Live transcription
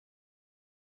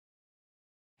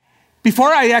Before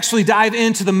I actually dive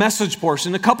into the message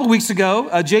portion, a couple weeks ago,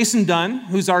 Jason Dunn,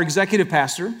 who's our executive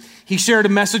pastor, he shared a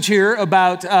message here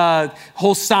about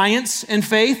whole science and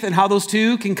faith and how those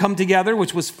two can come together,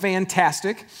 which was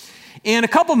fantastic. And a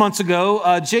couple months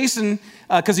ago, Jason,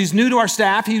 because he's new to our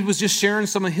staff, he was just sharing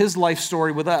some of his life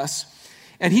story with us.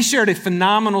 And he shared a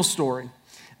phenomenal story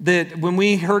that when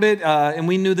we heard it, and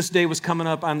we knew this day was coming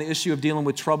up on the issue of dealing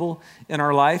with trouble in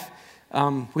our life,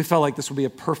 we felt like this would be a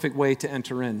perfect way to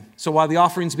enter in. So while the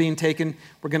offering's being taken,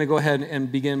 we're going to go ahead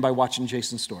and begin by watching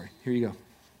Jason's story. Here you go.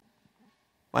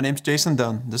 My name's Jason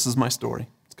Dunn. This is my story.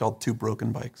 It's called Two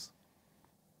Broken Bikes.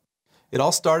 It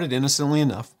all started innocently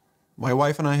enough. My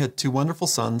wife and I had two wonderful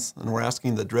sons, and we're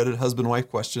asking the dreaded husband-wife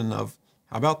question of,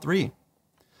 how about three?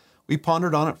 We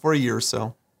pondered on it for a year or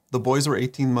so. The boys were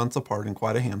 18 months apart and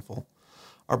quite a handful.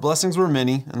 Our blessings were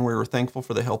many, and we were thankful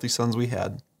for the healthy sons we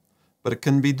had. But it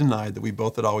couldn't be denied that we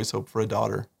both had always hoped for a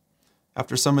daughter.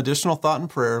 After some additional thought and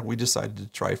prayer, we decided to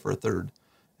try for a third,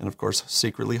 and of course,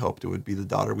 secretly hoped it would be the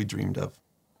daughter we dreamed of.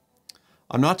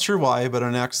 I'm not sure why, but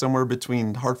an act somewhere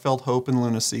between heartfelt hope and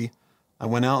lunacy, I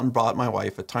went out and bought my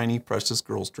wife a tiny, precious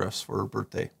girl's dress for her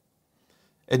birthday.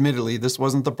 Admittedly, this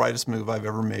wasn't the brightest move I've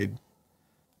ever made.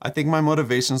 I think my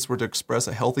motivations were to express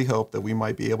a healthy hope that we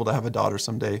might be able to have a daughter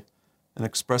someday, and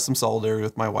express some solidarity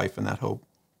with my wife in that hope.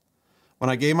 When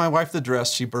I gave my wife the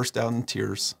dress, she burst out in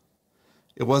tears.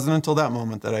 It wasn't until that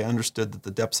moment that I understood that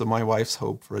the depths of my wife's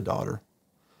hope for a daughter.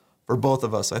 For both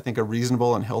of us, I think a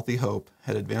reasonable and healthy hope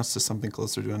had advanced to something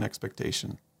closer to an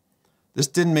expectation. This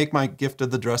didn't make my gift of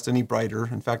the dress any brighter.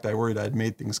 In fact, I worried I'd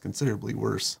made things considerably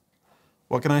worse.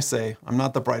 What can I say? I'm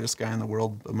not the brightest guy in the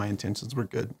world, but my intentions were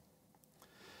good.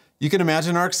 You can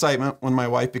imagine our excitement when my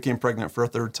wife became pregnant for a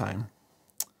third time.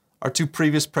 Our two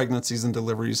previous pregnancies and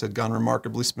deliveries had gone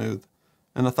remarkably smooth,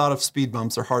 and the thought of speed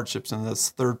bumps or hardships in this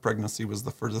third pregnancy was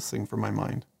the furthest thing from my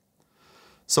mind.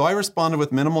 So I responded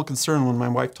with minimal concern when my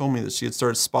wife told me that she had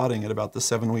started spotting at about the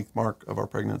 7-week mark of our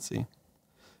pregnancy.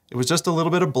 It was just a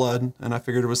little bit of blood, and I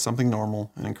figured it was something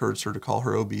normal and encouraged her to call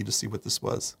her OB to see what this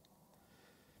was.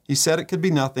 He said it could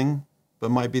be nothing,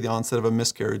 but might be the onset of a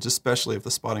miscarriage, especially if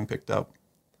the spotting picked up.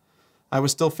 I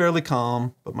was still fairly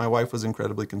calm, but my wife was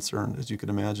incredibly concerned, as you can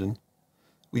imagine.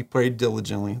 We prayed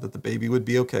diligently that the baby would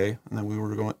be okay, and if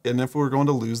we were going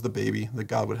to lose the baby, that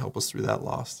God would help us through that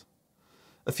loss.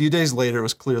 A few days later, it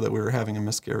was clear that we were having a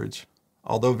miscarriage.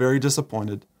 Although very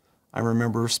disappointed, I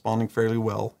remember responding fairly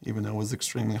well, even though it was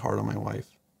extremely hard on my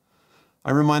wife.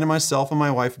 I reminded myself and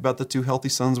my wife about the two healthy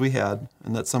sons we had,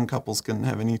 and that some couples couldn't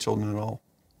have any children at all.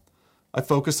 I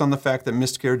focused on the fact that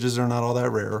miscarriages are not all that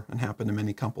rare and happen to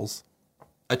many couples.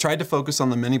 I tried to focus on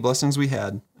the many blessings we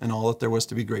had and all that there was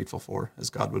to be grateful for, as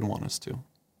God would want us to.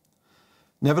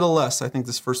 Nevertheless, I think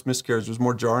this first miscarriage was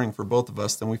more jarring for both of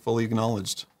us than we fully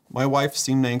acknowledged. My wife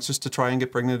seemed anxious to try and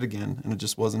get pregnant again, and it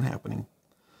just wasn't happening.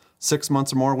 6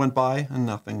 months or more went by, and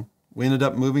nothing. We ended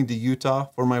up moving to Utah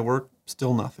for my work,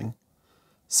 still nothing.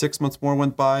 6 months more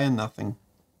went by, and nothing.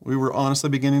 We were honestly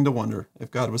beginning to wonder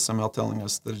if God was somehow telling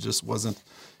us that it just wasn't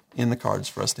in the cards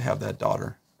for us to have that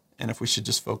daughter, and if we should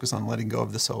just focus on letting go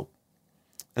of this hope.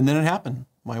 And then it happened.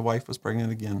 My wife was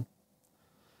pregnant again.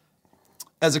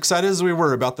 As excited as we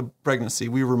were about the pregnancy,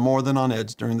 we were more than on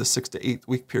edge during the 6 to 8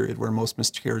 week period where most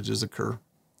miscarriages occur.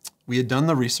 We had done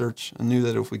the research and knew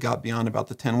that if we got beyond about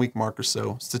the 10-week mark or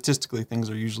so, statistically things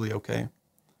are usually okay.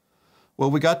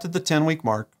 Well, we got to the 10-week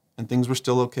mark and things were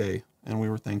still okay, and we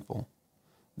were thankful.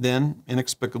 Then,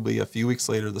 inexplicably, a few weeks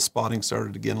later, the spotting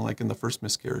started again like in the first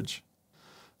miscarriage.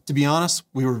 To be honest,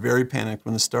 we were very panicked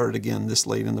when it started again this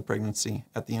late in the pregnancy,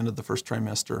 at the end of the first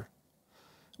trimester.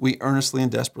 We earnestly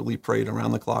and desperately prayed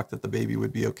around the clock that the baby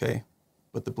would be okay,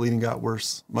 but the bleeding got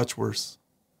worse, much worse.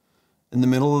 In the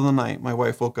middle of the night, my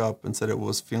wife woke up and said it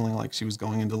was feeling like she was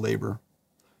going into labor.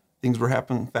 Things were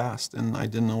happening fast, and I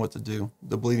didn't know what to do.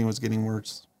 The bleeding was getting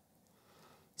worse.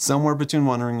 Somewhere between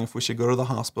wondering if we should go to the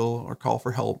hospital or call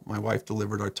for help, my wife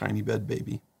delivered our tiny bed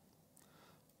baby.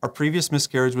 Our previous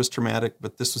miscarriage was traumatic,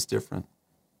 but this was different.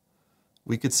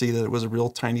 We could see that it was a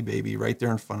real tiny baby right there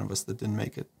in front of us that didn't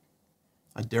make it.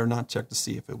 I dare not check to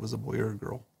see if it was a boy or a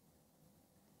girl.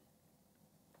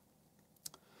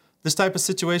 This type of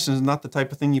situation is not the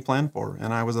type of thing you plan for,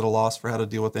 and I was at a loss for how to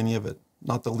deal with any of it,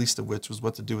 not the least of which was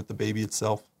what to do with the baby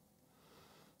itself.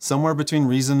 Somewhere between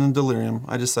reason and delirium,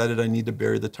 I decided I need to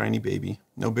bury the tiny baby,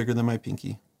 no bigger than my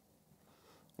pinky.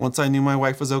 Once I knew my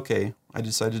wife was okay, I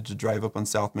decided to drive up on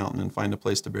South Mountain and find a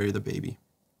place to bury the baby.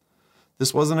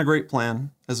 This wasn't a great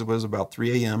plan, as it was about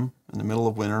 3 a.m. in the middle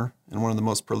of winter and one of the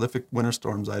most prolific winter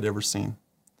storms I'd ever seen.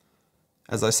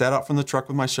 As I sat out from the truck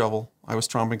with my shovel, I was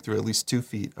tromping through at least 2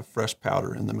 feet of fresh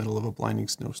powder in the middle of a blinding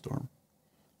snowstorm.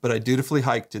 but I dutifully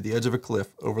hiked to the edge of a cliff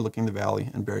overlooking the valley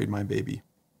and buried my baby.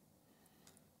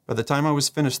 By the time I was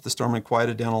finished, the storm had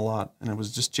quieted down a lot, and it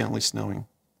was just gently snowing.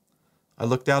 I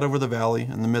looked out over the valley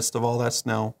in the midst of all that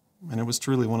snow, and it was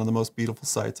truly one of the most beautiful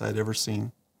sights I had ever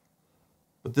seen.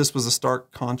 But this was a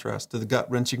stark contrast to the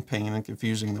gut-wrenching pain and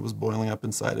confusion that was boiling up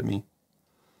inside of me.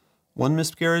 One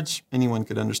miscarriage, anyone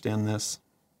could understand this.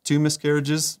 2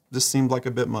 miscarriages, this seemed like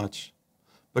a bit much.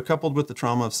 But coupled with the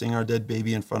trauma of seeing our dead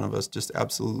baby in front of us just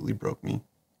absolutely broke me.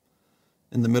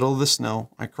 In the middle of the snow,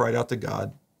 I cried out to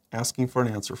God, asking for an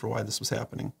answer for why this was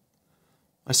happening.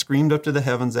 I screamed up to the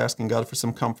heavens, asking God for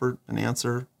some comfort, an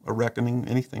answer, a reckoning,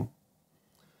 anything.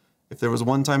 If there was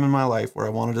one time in my life where I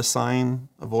wanted a sign,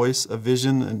 a voice, a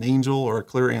vision, an angel, or a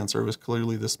clear answer, it was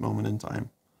clearly this moment in time.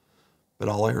 But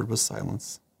all I heard was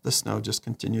silence. The snow just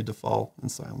continued to fall in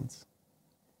silence.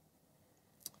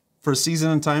 For a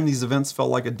season in time, these events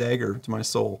felt like a dagger to my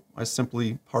soul. I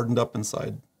simply hardened up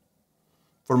inside.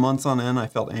 For months on end, I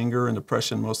felt anger and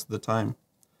depression most of the time.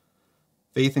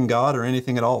 Faith in God or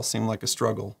anything at all seemed like a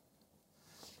struggle.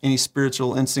 Any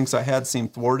spiritual instincts I had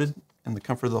seemed thwarted, and the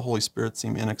comfort of the Holy Spirit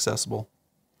seemed inaccessible.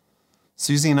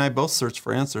 Susie and I both searched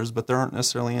for answers, but there aren't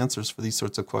necessarily answers for these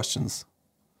sorts of questions.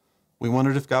 We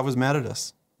wondered if God was mad at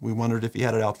us. We wondered if he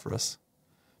had it out for us.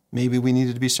 Maybe we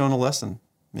needed to be shown a lesson.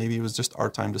 Maybe it was just our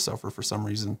time to suffer for some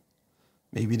reason.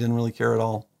 Maybe he didn't really care at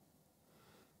all.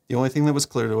 The only thing that was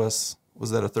clear to us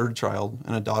was that a third child,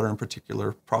 and a daughter in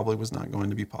particular, probably was not going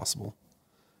to be possible.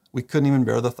 We couldn't even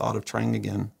bear the thought of trying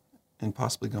again and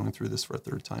possibly going through this for a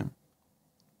third time.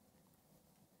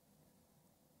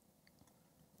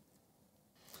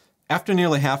 After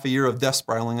nearly half a year of death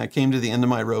spiraling, I came to the end of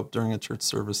my rope during a church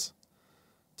service.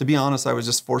 To be honest, I was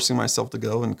just forcing myself to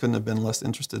go and couldn't have been less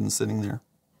interested in sitting there.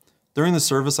 During the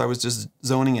service, I was just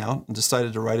zoning out and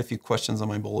decided to write a few questions on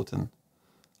my bulletin.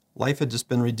 Life had just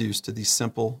been reduced to these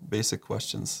simple, basic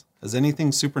questions. Has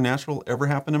anything supernatural ever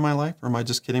happened in my life, or am I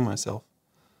just kidding myself?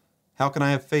 How can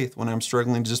I have faith when I'm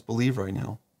struggling to just believe right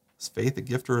now? Is faith a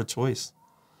gift or a choice?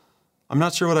 I'm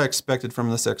not sure what I expected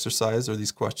from this exercise or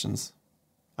these questions.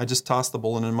 I just tossed the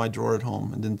bulletin in my drawer at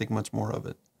home and didn't think much more of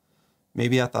it.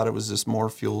 Maybe I thought it was just more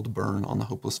fuel to burn on the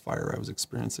hopeless fire I was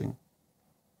experiencing.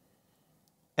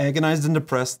 Agonized and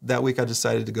depressed, that week I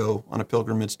decided to go on a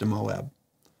pilgrimage to Moab.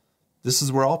 This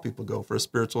is where all people go for a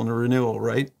spiritual renewal,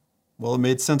 right? Well, it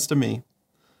made sense to me.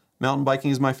 Mountain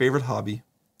biking is my favorite hobby,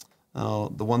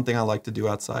 the one thing I like to do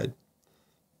outside.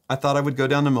 I thought I would go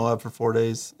down to Moab for 4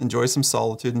 days, enjoy some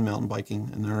solitude and mountain biking,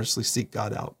 and earnestly seek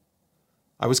God out.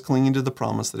 I was clinging to the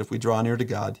promise that if we draw near to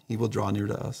God, he will draw near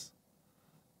to us.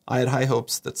 I had high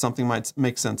hopes that something might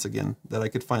make sense again, that I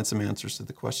could find some answers to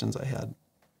the questions I had.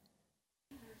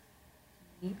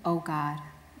 O God,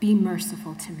 be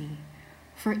merciful to me,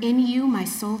 for in you my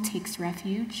soul takes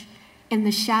refuge. In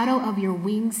the shadow of your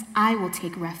wings I will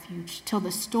take refuge till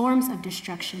the storms of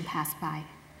destruction pass by.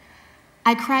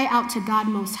 I cry out to God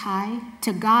Most High,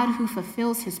 to God who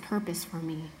fulfills his purpose for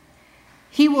me.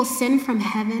 He will send from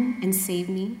heaven and save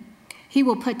me. He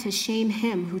will put to shame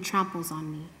him who tramples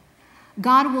on me.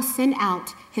 God will send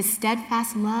out his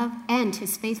steadfast love and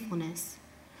his faithfulness.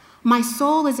 My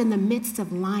soul is in the midst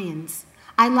of lions.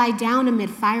 I lie down amid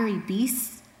fiery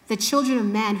beasts, the children of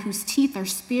man whose teeth are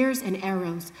spears and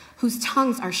arrows, whose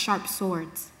tongues are sharp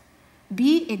swords.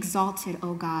 Be exalted,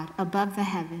 O God, above the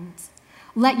heavens.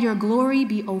 Let your glory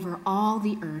be over all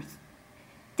the earth.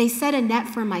 They set a net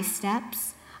for my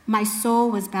steps. My soul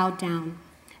was bowed down.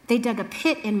 They dug a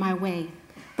pit in my way,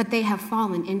 but they have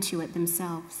fallen into it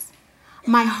themselves.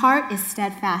 My heart is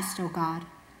steadfast, O God.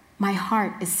 My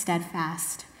heart is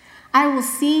steadfast. I will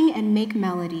sing and make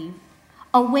melody.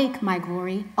 Awake, my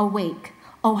glory, awake,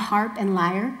 O harp and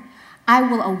lyre. I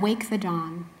will awake the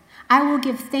dawn. I will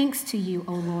give thanks to you,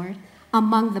 O Lord,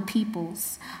 among the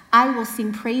peoples. I will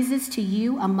sing praises to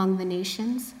you among the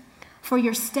nations. For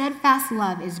your steadfast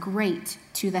love is great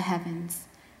to the heavens,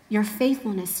 your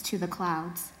faithfulness to the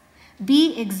clouds.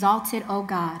 Be exalted, O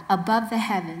God, above the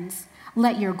heavens.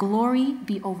 Let your glory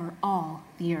be over all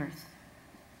the earth.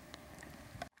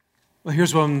 Well,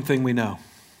 here's one thing we know.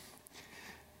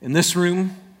 In this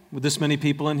room, with this many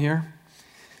people in here,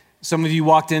 some of you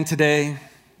walked in today,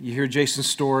 you hear Jason's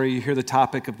story, you hear the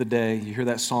topic of the day, you hear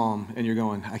that psalm, and you're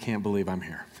going, I can't believe I'm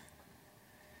here.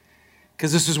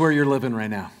 Because this is where you're living right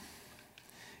now.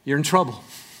 You're in trouble.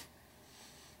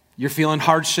 You're feeling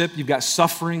hardship, you've got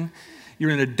suffering,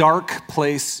 you're in a dark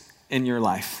place in your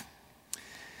life.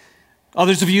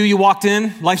 Others of you walked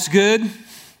in, life's good,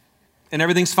 and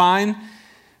everything's fine.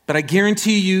 But I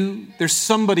guarantee you, there's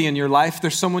somebody in your life,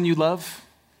 there's someone you love,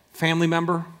 family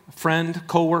member, a friend,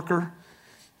 coworker,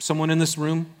 someone in this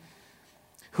room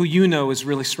who you know is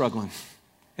really struggling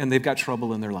and they've got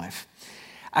trouble in their life.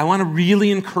 I want to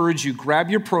really encourage you, grab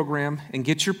your program and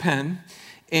get your pen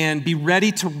and be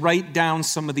ready to write down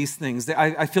some of these things.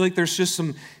 I feel like there's just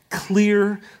some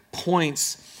clear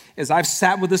points. As I've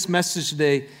sat with this message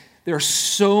today, there are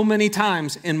so many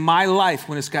times in my life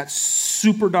when it's got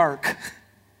super dark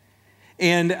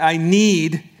and I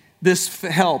need this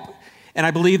help. And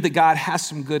I believe that God has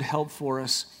some good help for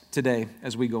us today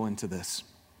as we go into this.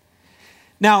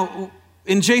 Now,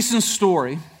 in Jason's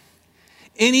story,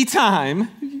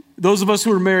 anytime, those of us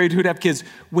who are married who'd have kids,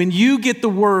 when you get the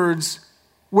words,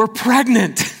 "We're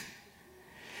pregnant,"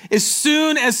 as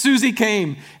soon as Susie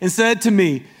came and said to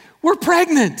me, "We're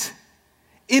pregnant,"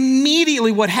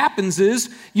 immediately what happens is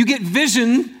you get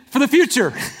vision for the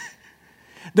future.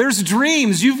 There's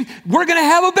dreams. We're going to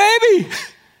have a baby.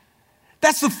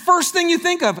 That's the first thing you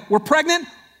think of. We're pregnant.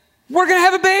 We're going to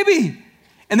have a baby.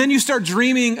 And then you start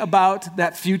dreaming about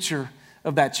that future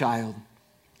of that child.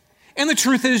 And the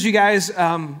truth is, you guys,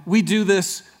 we do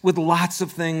this with lots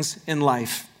of things in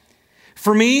life.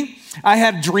 For me, I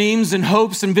have dreams and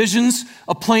hopes and visions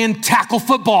of playing tackle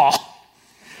football,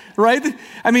 right?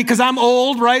 I mean, because I'm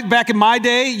old, right? Back in my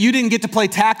day, you didn't get to play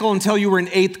tackle until you were in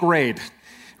 8th grade,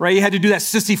 right? You had to do that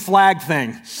sissy flag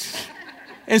thing.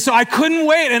 And so I couldn't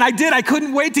wait, and I did. I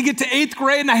couldn't wait to get to 8th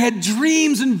grade, and I had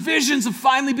dreams and visions of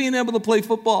finally being able to play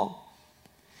football.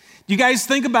 You guys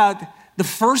think about the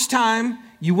first time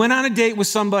you went on a date with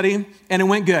somebody and it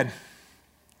went good,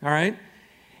 all right?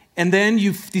 And then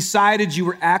you decided you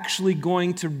were actually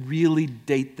going to really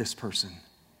date this person.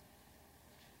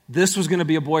 This was going to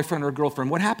be a boyfriend or a girlfriend.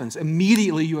 What happens?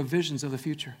 Immediately you have visions of the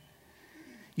future.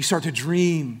 You start to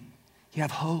dream. You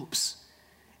have hopes.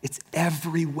 It's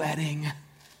every wedding.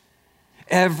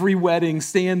 Every wedding,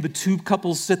 the two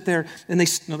couples sit there, and they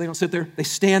don't sit there. They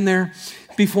stand there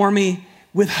before me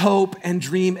with hope and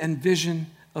dream and vision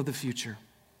of the future.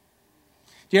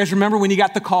 Do you guys remember when you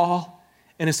got the call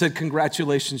and it said,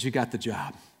 "Congratulations, you got the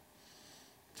job"? Do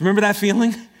you remember that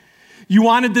feeling? You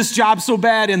wanted this job so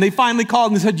bad, and they finally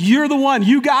called and they said, "You're the one,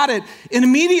 you got it." And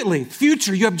immediately,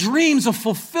 future, you have dreams of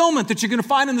fulfillment that you're going to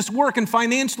find in this work, and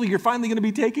financially, you're finally going to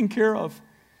be taken care of.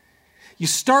 You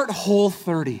start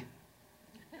Whole30,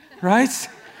 right?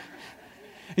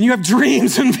 And you have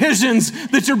dreams and visions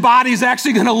that your body's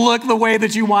actually going to look the way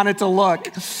that you want it to look.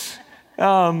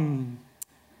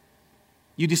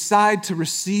 You decide to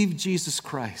receive Jesus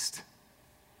Christ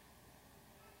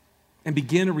and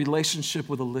begin a relationship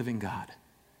with a living God.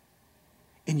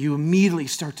 And you immediately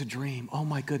start to dream, "Oh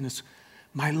my goodness,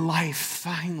 my life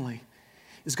finally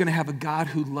is going to have a God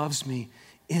who loves me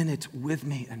in it, with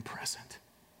me, and present."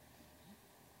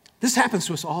 This happens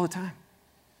to us all the time.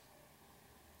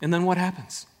 And then what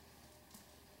happens?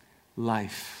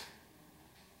 Life.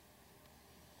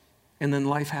 And then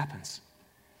life happens.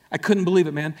 I couldn't believe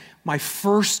it, man. My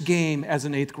first game as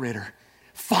an 8th grader,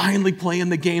 finally playing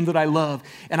the game that I love.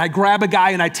 And I grab a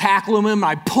guy and I tackle him and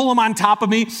I pull him on top of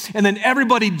me. And then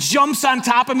everybody jumps on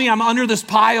top of me. I'm under this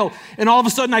pile. And all of a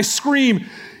sudden I scream,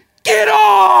 "Get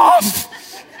off!"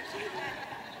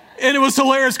 And it was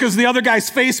hilarious because the other guy's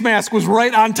face mask was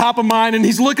right on top of mine, and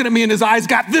he's looking at me and his eyes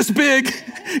got this big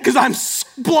because I'm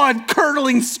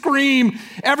blood-curdling scream.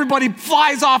 Everybody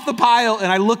flies off the pile,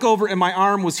 and I look over and my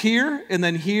arm was here, and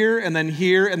then here, and then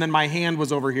here, and then my hand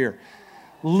was over here.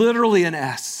 Literally an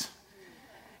S.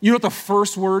 You know what the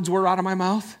first words were out of my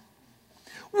mouth?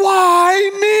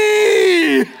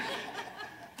 "Why me?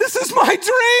 This is my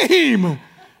dream.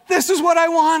 This is what I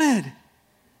wanted."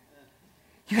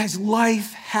 You guys,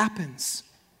 life happens.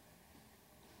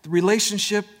 The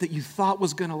relationship that you thought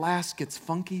was going to last gets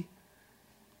funky,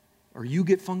 or you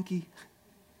get funky.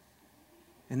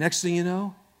 And next thing you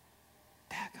know,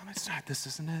 it's not, this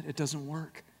isn't it. It doesn't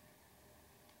work.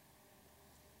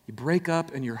 You break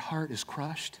up and your heart is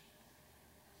crushed.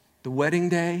 The wedding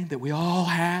day that we all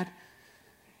had,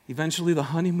 eventually the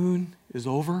honeymoon is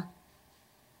over.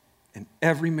 And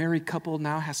every married couple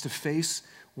now has to face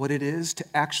what it is to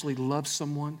actually love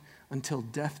someone until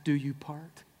death do you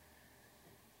part.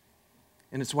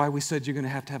 And it's why we said you're going to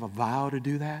have a vow to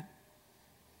do that.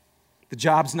 The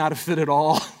job's not a fit at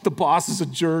all. The boss is a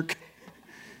jerk.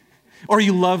 Or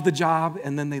you love the job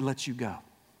and then they let you go.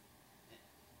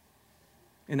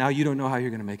 And now you don't know how you're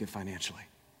going to make it financially.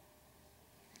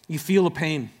 You feel a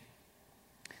pain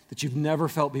that you've never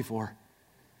felt before.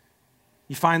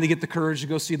 You finally get the courage to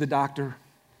go see the doctor,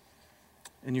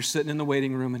 and you're sitting in the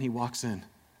waiting room and he walks in.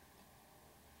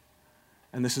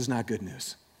 And this is not good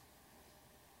news.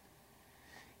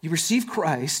 You receive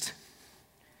Christ,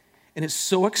 and it's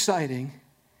so exciting,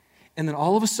 and then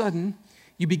all of a sudden,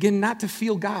 you begin not to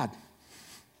feel God.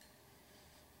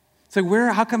 It's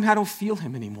like, how come I don't feel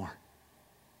him anymore?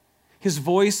 His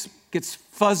voice gets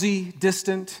fuzzy,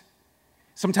 distant.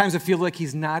 Sometimes I feel like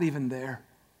he's not even there.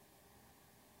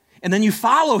 And then you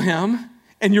follow him,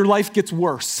 and your life gets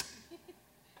worse.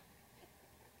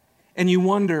 And you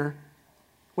wonder,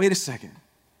 wait a second,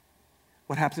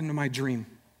 what happened to my dream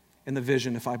and the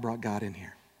vision if I brought God in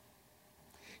here?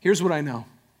 Here's what I know.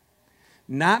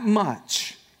 Not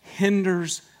much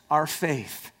hinders our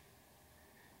faith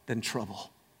than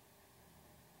trouble,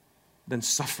 than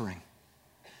suffering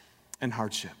and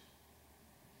hardship.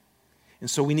 And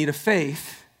so we need a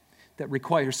faith that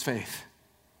requires faith.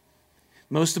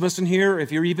 Most of us in here,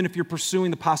 even if you're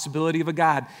pursuing the possibility of a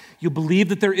God, you believe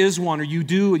that there is one, or you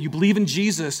believe in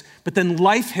Jesus, but then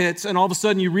life hits and all of a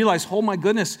sudden you realize, oh my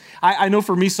goodness, I know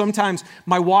for me sometimes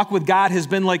my walk with God has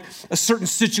been like a certain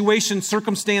situation,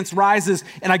 circumstance rises,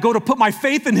 and I go to put my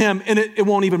faith in him and it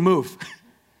won't even move.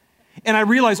 And I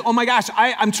realize, oh my gosh,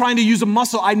 I'm trying to use a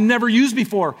muscle I never used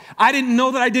before. I didn't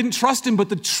know that I didn't trust him, but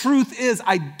the truth is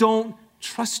I don't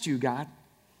trust you, God.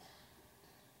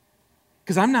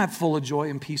 Because I'm not full of joy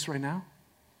and peace right now.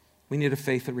 We need a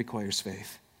faith that requires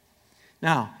faith.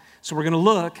 Now, so we're going to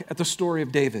look at the story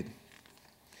of David.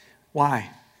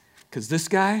 Why? Because this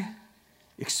guy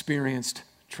experienced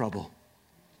trouble.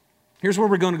 Here's where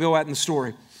we're going to go at in the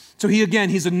story. So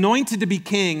he's anointed to be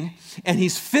king, and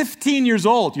he's 15 years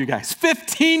old, you guys,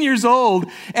 15 years old,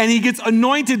 and he gets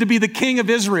anointed to be the king of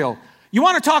Israel. You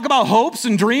want to talk about hopes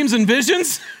and dreams and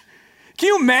visions? Can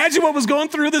you imagine what was going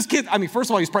through this kid? I mean, first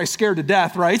of all, he's probably scared to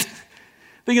death, right?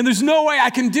 Thinking, there's no way I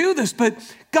can do this, but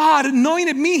God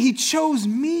anointed me. He chose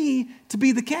me to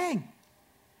be the king.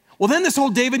 Well, then this whole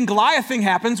David and Goliath thing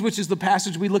happens, which is the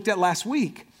passage we looked at last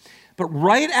week. But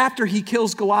right after he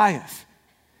kills Goliath,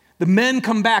 the men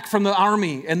come back from the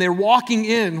army and they're walking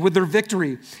in with their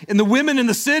victory. And the women in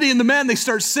the city and the men, they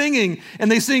start singing and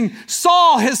they sing,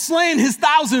 Saul has slain his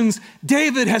thousands,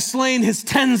 David has slain his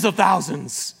tens of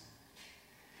thousands.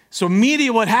 So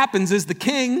immediately what happens is the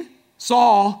king,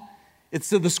 Saul, it's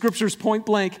the scriptures point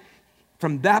blank,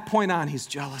 from that point on, he's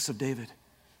jealous of David.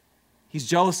 He's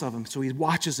jealous of him, so he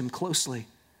watches him closely.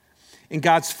 And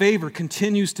God's favor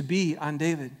continues to be on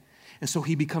David. And so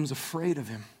he becomes afraid of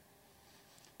him.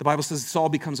 The Bible says Saul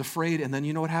becomes afraid, and then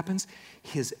you know what happens?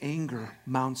 His anger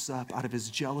mounts up out of his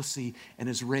jealousy and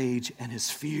his rage and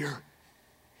his fear.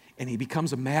 And he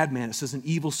becomes a madman. It says an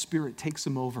evil spirit takes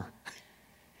him over.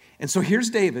 And so here's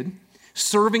David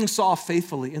serving Saul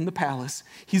faithfully in the palace.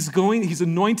 He's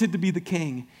anointed to be the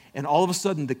king, and all of a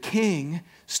sudden the king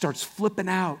starts flipping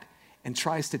out and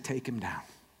tries to take him down.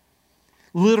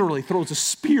 Literally throws a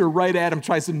spear right at him,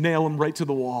 tries to nail him right to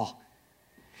the wall.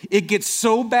 It gets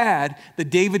so bad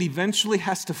that David eventually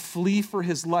has to flee for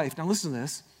his life. Now listen to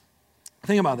this.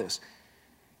 Think about this.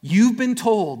 You've been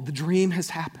told the dream has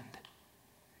happened.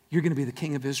 You're going to be the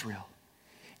king of Israel.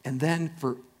 And then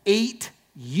for 8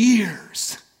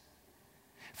 years,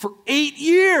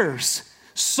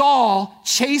 Saul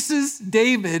chases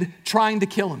David trying to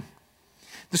kill him.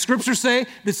 The scriptures say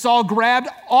that Saul grabbed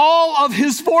all of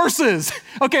his forces.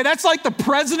 Okay, that's like the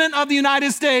president of the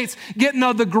United States getting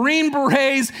the Green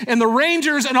Berets and the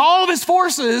Rangers and all of his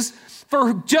forces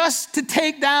for just to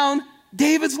take down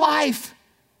David's life.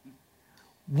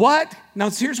 What? Now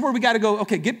here's where we got to go.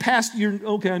 Okay, get past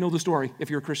I know the story if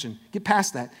you're a Christian. Get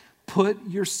past that. Put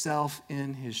yourself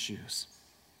in his shoes.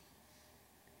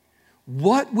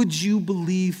 What would you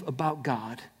believe about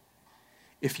God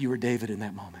if you were David in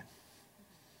that moment?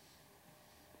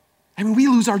 I mean, we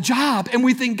lose our job and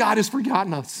we think God has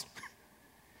forgotten us.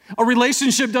 A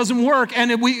relationship doesn't work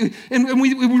and we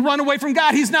run away from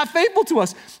God. He's not faithful to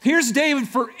us. Here's David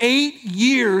for 8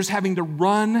 years having to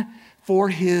run for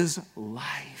his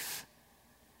life.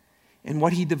 And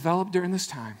what he developed during this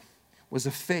time was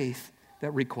a faith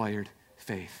that required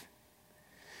faith.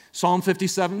 Psalm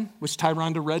 57, which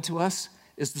Tyronda read to us,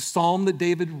 is the psalm that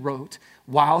David wrote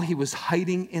while he was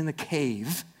hiding in a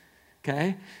cave.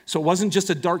 Okay? So it wasn't just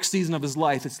a dark season of his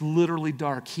life. It's literally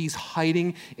dark. He's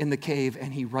hiding in the cave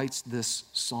and he writes this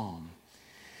psalm.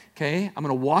 Okay? I'm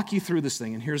going to walk you through this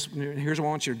thing. And here's what I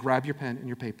want you to grab your pen and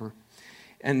your paper.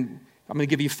 And I'm going to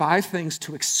give you 5 things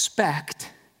to expect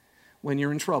when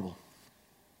you're in trouble.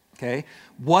 Okay?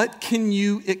 What can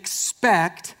you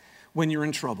expect when you're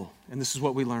in trouble? And this is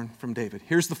what we learned from David.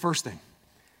 Here's the first thing.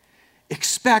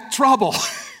 Expect trouble.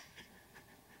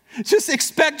 Just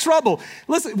expect trouble.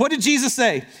 Listen, what did Jesus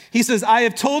say? He says, I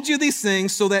have told you these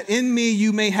things so that in me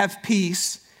you may have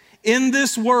peace. In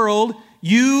this world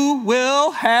you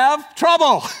will have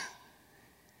trouble.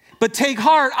 But take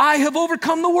heart, I have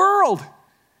overcome the world.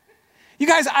 You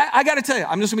guys, I got to tell you,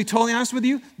 I'm just going to be totally honest with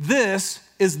you. This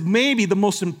is maybe the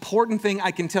most important thing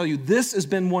I can tell you. This has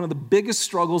been one of the biggest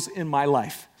struggles in my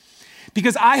life.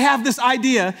 Because I have this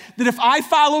idea that if I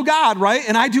follow God, right,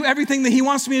 and I do everything that he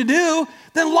wants me to do,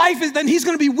 then he's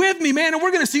going to be with me, man, and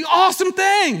we're going to see awesome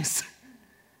things.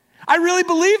 I really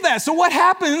believe that. So what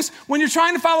happens when you're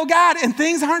trying to follow God and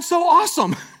things aren't so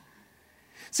awesome?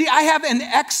 See, I have an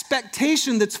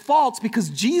expectation that's false because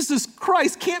Jesus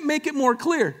Christ can't make it more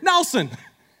clear. Nelson,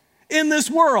 in this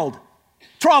world,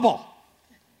 trouble.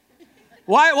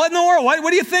 Why? What in the world?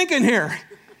 What are you thinking here?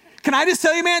 Can I just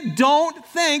tell you, man, don't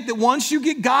think that once you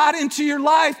get God into your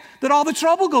life that all the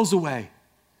trouble goes away.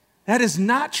 That is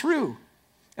not true.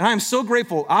 And I am so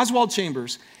grateful. Oswald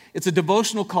Chambers, it's a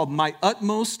devotional called My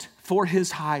Utmost for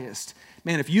His Highest.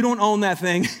 Man, if you don't own that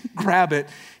thing, grab it.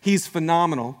 He's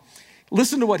phenomenal.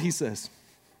 Listen to what he says.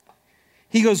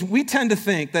 He goes, we tend to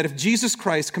think that if Jesus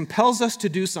Christ compels us to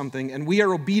do something and we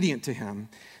are obedient to him,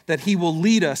 that he will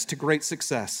lead us to great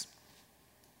success.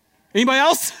 Anybody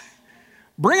else?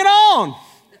 Bring it on.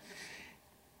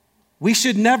 We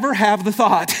should never have the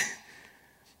thought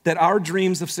that our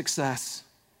dreams of success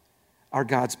are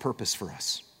God's purpose for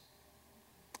us.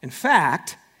 In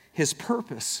fact, his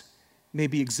purpose may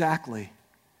be exactly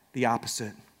the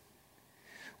opposite.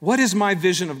 What is my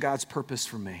vision of God's purpose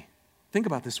for me? Think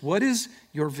about this. What is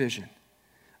your vision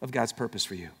of God's purpose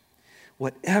for you?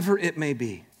 Whatever it may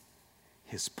be,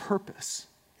 his purpose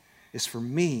is for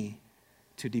me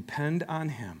to depend on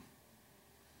him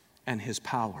and his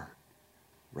power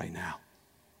right now.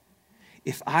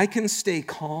 If I can stay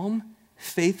calm,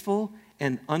 faithful,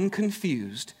 and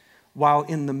unconfused while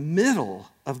in the middle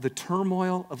of the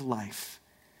turmoil of life,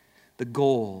 the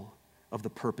goal of the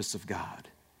purpose of God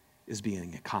is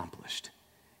being accomplished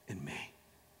in me.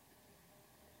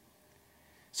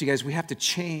 So, you guys, we have to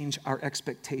change our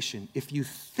expectation. If you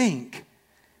think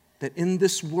that in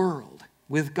this world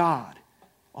with God,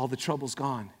 all the trouble's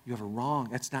gone, you have it wrong.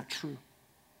 That's not true.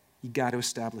 You got to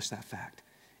establish that fact.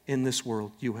 In this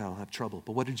world, you will have trouble.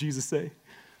 But what did Jesus say?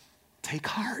 Take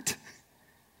heart.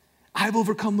 I've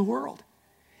overcome the world.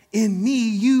 In me,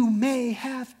 you may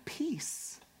have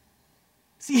peace.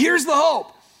 See, here's the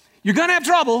hope. You're going to have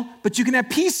trouble, but you can have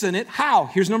peace in it. How?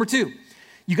 Here's number 2.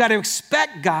 You got to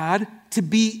expect God to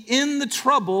be in the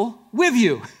trouble with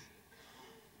you.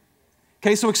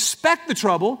 Okay, so expect the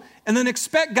trouble, and then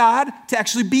expect God to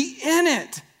actually be in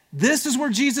it. This is where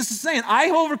Jesus is saying, I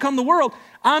have overcome the world.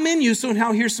 I'm in you, so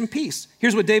now here's some peace.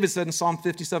 Here's what David said in Psalm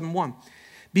 57:1.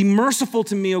 Be merciful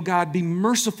to me, O God, be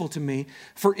merciful to me,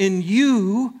 for in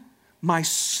you my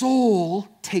soul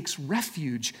takes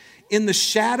refuge. In the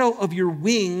shadow of your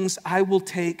wings I will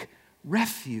take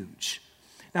refuge.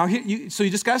 Now, so you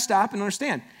just got to stop and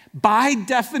understand. By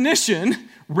definition,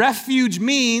 refuge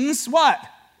means what?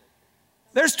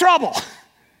 There's trouble.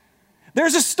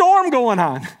 There's a storm going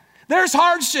on. There's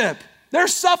hardship.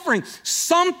 There's suffering.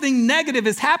 Something negative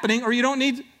is happening or you don't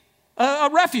need a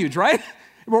refuge, right?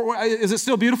 Is it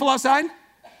still beautiful outside?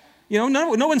 You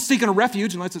know, no one's seeking a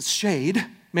refuge unless it's shade,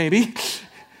 maybe.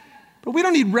 But we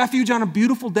don't need refuge on a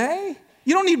beautiful day.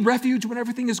 You don't need refuge when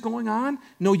everything is going on.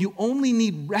 No, you only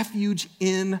need refuge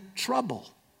in trouble.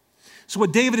 So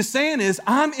what David is saying is,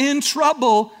 I'm in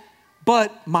trouble,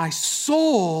 but my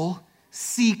soul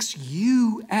seeks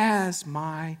you as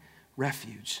my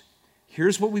refuge.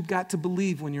 Here's what we've got to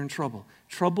believe when you're in trouble.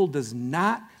 Trouble does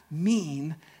not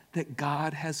mean that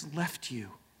God has left you.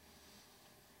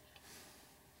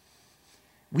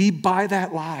 We buy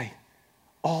that lie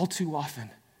all too often.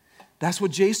 That's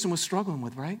what Jason was struggling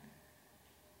with, right?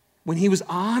 When he was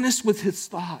honest with his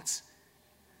thoughts,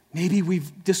 maybe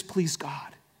we've displeased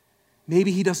God.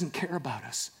 Maybe he doesn't care about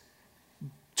us.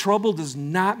 Trouble does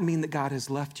not mean that God has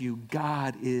left you.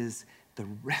 God is the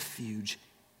refuge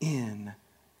in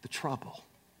the trouble.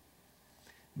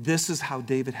 This is how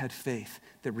David had faith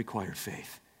that required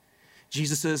faith.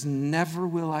 Jesus says, never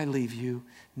will I leave you,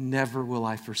 never will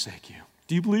I forsake you.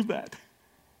 Do you believe that?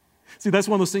 See, that's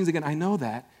one of those things, again, I know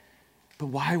that, but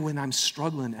why when I'm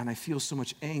struggling and I feel so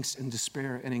much angst and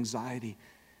despair and anxiety,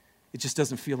 it just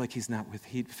doesn't feel like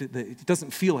it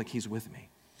doesn't feel like he's with me.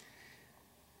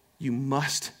 You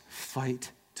must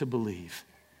fight to believe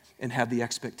and have the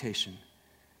expectation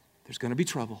there's going to be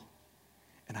trouble,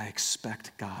 and I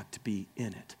expect God to be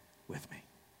in it with me.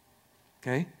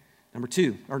 Okay? Number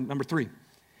 3,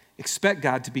 expect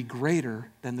God to be greater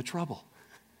than the trouble.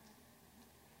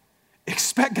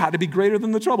 Expect God to be greater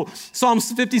than the trouble.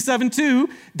 Psalms 57:2,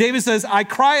 David says, I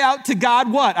cry out to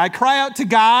God what? I cry out to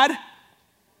God.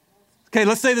 Okay,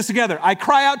 let's say this together. I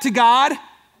cry out to God.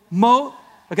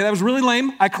 Okay, that was really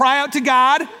lame. I cry out to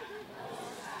God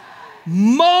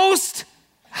Most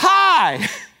High.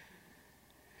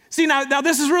 See, now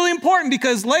this is really important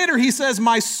because later he says,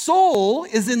 my soul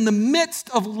is in the midst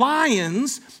of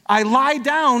lions. I lie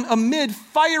down amid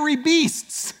fiery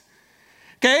beasts.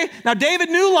 Okay? Now, David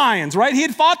knew lions, right? He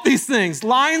had fought these things.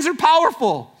 Lions are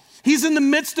powerful. He's in the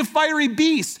midst of fiery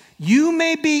beasts. You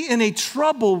may be in a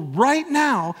trouble right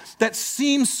now that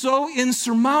seems so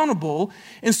insurmountable.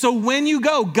 And so when you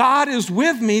go, God is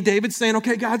with me, David's saying,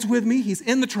 okay, God's with me. He's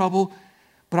in the trouble.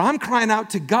 But I'm crying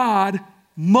out to God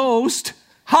most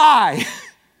high.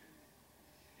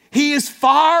 He is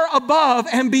far above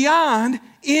and beyond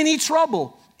any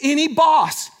trouble, any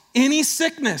boss, any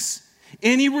sickness,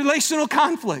 any relational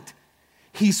conflict.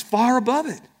 He's far above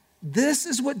it. This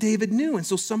is what David knew. And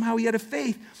so somehow he had a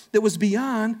faith that was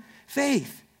beyond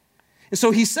faith. And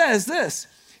so he says this,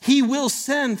 he will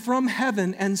send from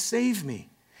heaven and save me.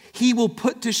 He will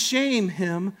put to shame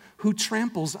him who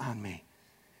tramples on me.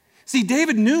 See,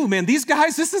 David knew, man, these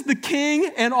guys, this is the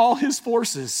king and all his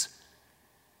forces.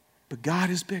 But God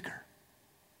is bigger.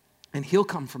 And he'll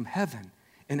come from heaven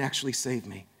and actually save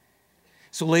me.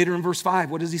 So later in verse 5,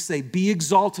 what does he say? Be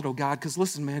exalted, O God, because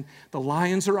listen, man, the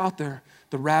lions are out there,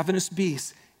 the ravenous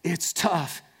beasts. It's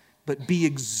tough, but be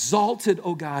exalted,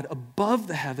 O God, above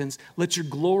the heavens. Let your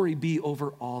glory be over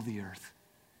all the earth.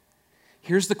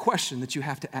 Here's the question that you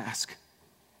have to ask.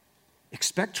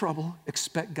 Expect trouble,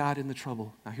 expect God in the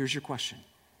trouble. Now here's your question.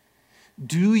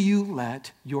 Do you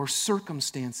let your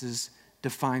circumstances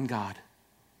define God?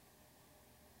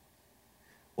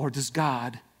 Or does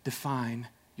God define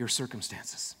your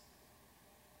circumstances?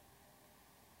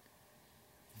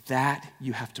 That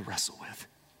you have to wrestle with.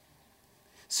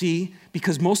 See,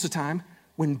 because most of the time,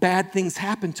 when bad things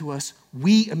happen to us,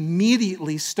 we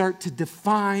immediately start to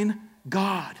define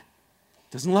God.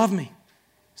 Doesn't love me.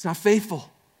 He's not faithful.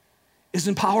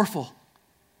 Isn't powerful.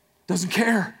 Doesn't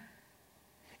care.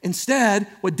 Instead,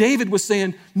 what David was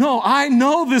saying, no, I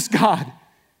know this God.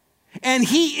 And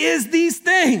he is these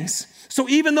things. So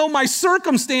even though my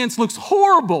circumstance looks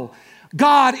horrible,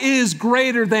 God is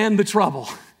greater than the trouble.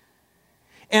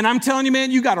 And I'm telling you,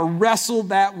 man, you got to wrestle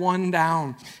that one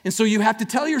down. And so you have to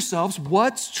tell yourselves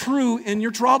what's true in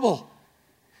your trouble.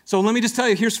 So let me just tell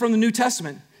you, here's from the New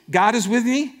Testament. God is with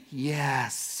me?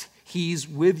 Yes, he's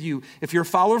with you. If you're a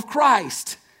follower of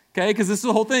Christ, okay, because this is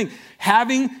the whole thing.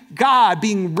 Having God,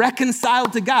 being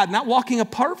reconciled to God, not walking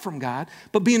apart from God,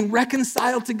 but being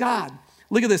reconciled to God.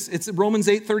 Look at this. It's Romans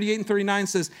 8, 38 and 39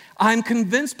 says, I'm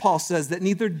convinced, Paul says, that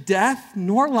neither death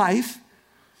nor life,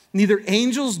 neither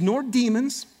angels nor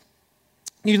demons,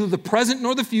 neither the present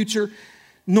nor the future,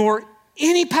 nor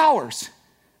any powers,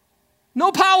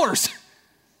 no powers,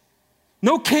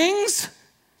 no kings,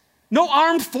 no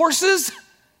armed forces,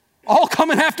 all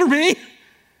coming after me,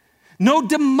 no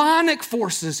demonic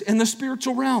forces in the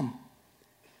spiritual realm,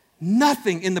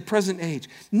 nothing in the present age,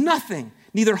 nothing,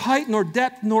 neither height nor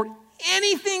depth nor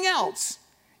anything else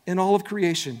in all of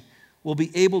creation will be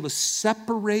able to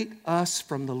separate us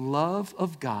from the love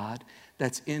of God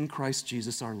that's in Christ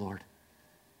Jesus our Lord.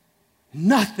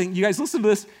 Nothing, you guys listen to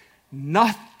this,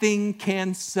 nothing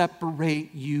can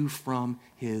separate you from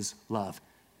his love.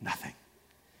 Nothing.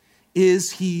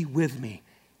 Is he with me?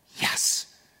 Yes.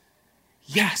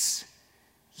 Yes.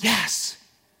 Yes.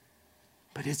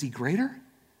 But is he greater?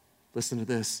 Listen to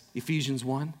this, Ephesians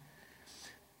 1.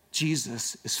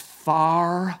 Jesus is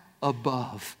far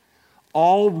above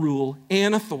all rule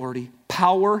and authority,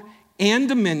 power and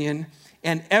dominion,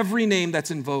 and every name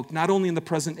that's invoked, not only in the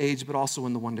present age, but also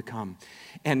in the one to come.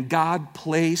 And God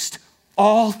placed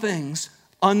all things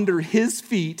under his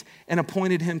feet and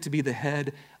appointed him to be the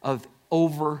head of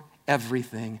over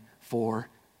everything for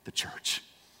the church.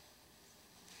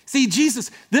 See, Jesus,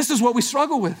 this is what we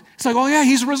struggle with. It's like, oh yeah,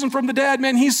 he's risen from the dead,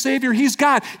 man, he's Savior, he's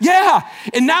God. Yeah,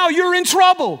 and now you're in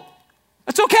trouble.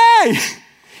 That's okay.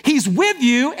 He's with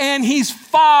you and he's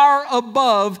far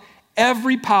above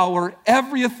every power,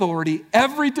 every authority,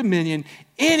 every dominion,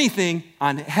 anything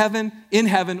on heaven, in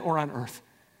heaven, or on earth.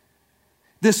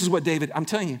 This is what David, I'm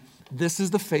telling you, this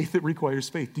is the faith that requires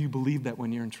faith. Do you believe that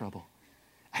when you're in trouble?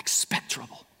 I expect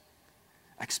trouble.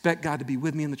 I expect God to be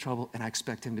with me in the trouble, and I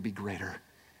expect him to be greater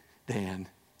than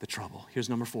the trouble. Here's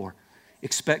number 4.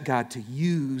 Expect God to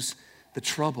use the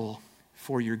trouble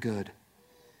for your good.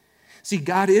 See,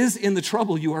 God is in the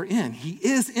trouble you are in. He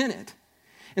is in it.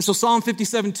 And so Psalm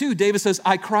 57:2, David says,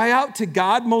 I cry out to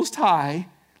God Most High,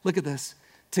 look at this,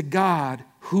 to God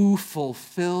who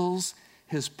fulfills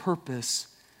his purpose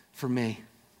for me.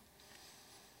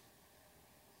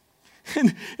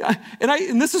 And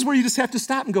this is where you just have to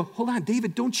stop and go, hold on,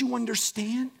 David, don't you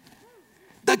understand?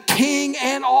 The king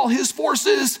and all his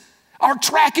forces are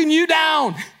tracking you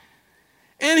down.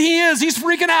 And he's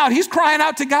freaking out. He's crying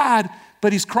out to God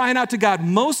But he's crying out to God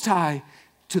Most High,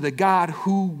 to the God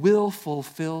who will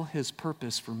fulfill his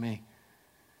purpose for me.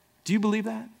 Do you believe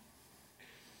that?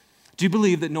 Do you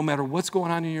believe that no matter what's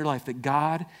going on in your life, that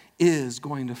God is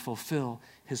going to fulfill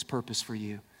his purpose for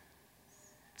you?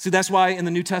 See, that's why in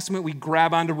the New Testament we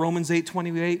grab onto Romans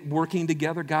 8:28, working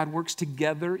together. God works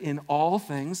together in all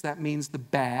things. That means the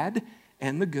bad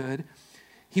and the good.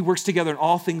 He works together in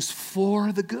all things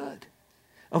for the good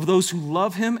of those who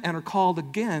love him and are called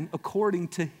again according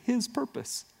to his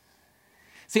purpose.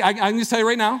 See, I'm going to tell you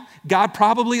right now, God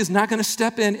probably is not going to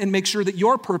step in and make sure that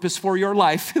your purpose for your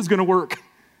life is going to work.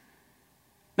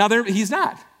 Now, he's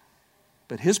not.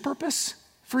 But his purpose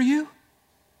for you,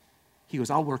 he goes,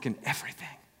 I'll work in everything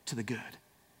to the good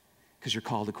because you're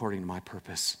called according to my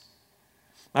purpose.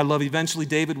 I love eventually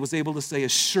David was able to say,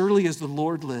 as surely as the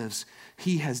Lord lives,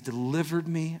 he has delivered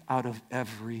me out of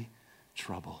every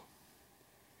trouble.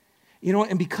 You know,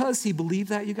 and because he believed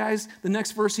that, you guys, the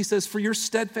next verse he says, for your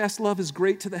steadfast love is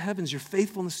great to the heavens, your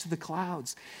faithfulness to the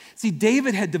clouds. See,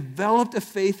 David had developed a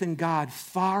faith in God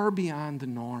far beyond the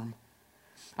norm.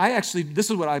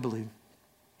 This is what I believe.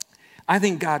 I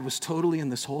think God was totally in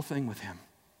this whole thing with him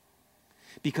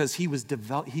because he was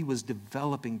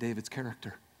developing David's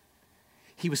character.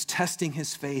 He was testing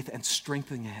his faith and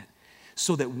strengthening it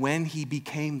so that when he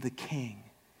became the king,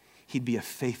 he'd be a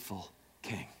faithful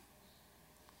king.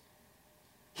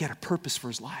 He had a purpose for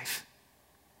his life.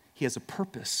 He has a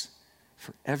purpose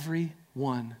for every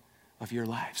one of your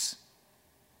lives.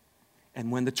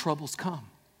 And when the troubles come,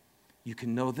 you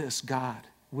can know this: God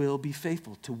will be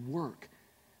faithful to work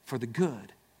for the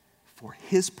good, for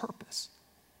his purpose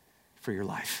for your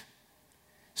life.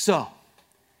 So,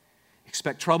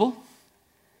 expect trouble.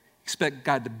 Expect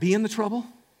God to be in the trouble.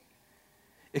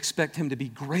 Expect him to be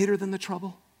greater than the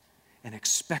trouble. And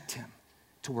expect him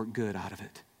to work good out of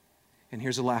it. And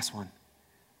here's the last one.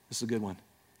 This is a good one.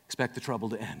 Expect the trouble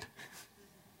to end.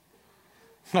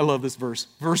 I love this verse.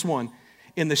 Verse 1.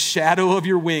 In the shadow of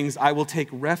your wings, I will take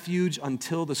refuge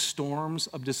until the storms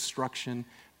of destruction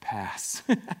pass.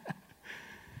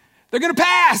 They're going to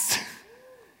pass.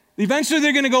 Eventually,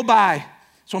 they're going to go by.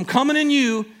 So I'm coming in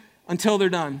you until they're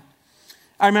done.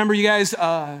 I remember, you guys,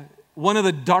 one of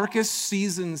the darkest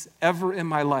seasons ever in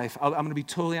my life. I'm going to be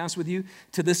totally honest with you.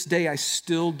 To this day, I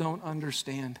still don't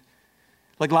understand.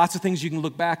 Like lots of things you can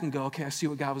look back and go, okay, I see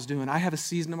what God was doing. I have a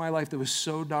season in my life that was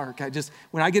so dark.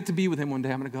 When I get to be with him one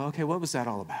day, I'm going to go, okay, what was that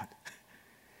all about?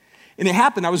 And it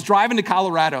happened. I was driving to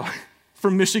Colorado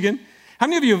from Michigan. How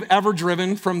many of you have ever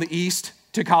driven from the east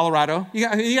to Colorado? You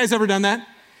guys ever done that?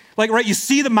 Like, right, you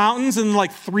see the mountains and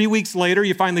like 3 weeks later,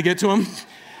 you finally get to them.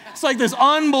 It's like this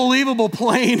unbelievable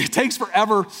plane. It takes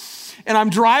forever. And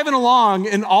I'm driving along,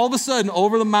 and all of a sudden,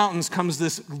 over the mountains comes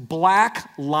this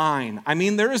black line. I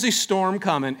mean, there is a storm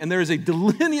coming, and there is a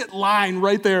delineate line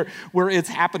right there where it's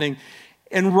happening.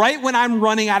 And right when I'm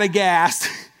running out of gas,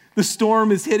 the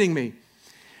storm is hitting me.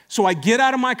 So I get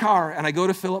out of my car, and I go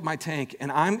to fill up my tank,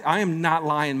 and I am not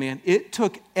lying, man. It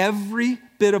took every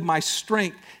bit of my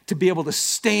strength to be able to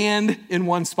stand in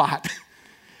one spot.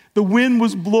 The wind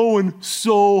was blowing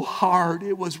so hard,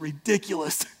 it was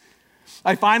ridiculous.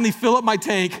 I finally fill up my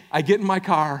tank, I get in my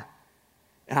car,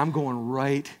 and I'm going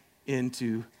right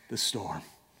into the storm.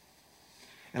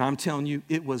 And I'm telling you,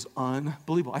 it was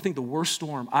unbelievable. I think the worst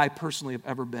storm I personally have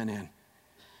ever been in.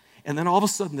 And then all of a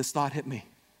sudden, this thought hit me.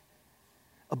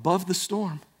 Above the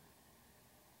storm,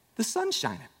 the sun's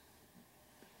shining.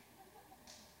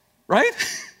 Right?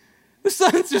 The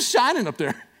sun's just shining up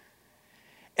there.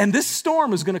 And this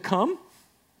storm is going to come,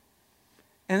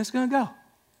 and it's going to go.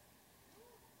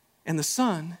 And the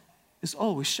sun is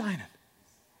always shining.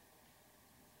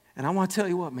 And I want to tell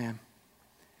you what, man,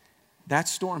 that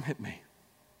storm hit me.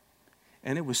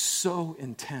 And it was so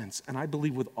intense. And I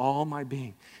believe with all my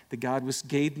being that God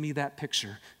gave me that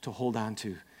picture to hold on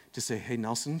to say, hey,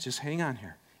 Nelson, just hang on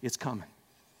here. It's coming.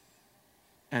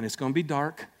 And it's going to be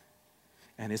dark,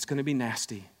 and it's going to be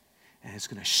nasty, and it's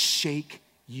going to shake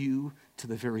you to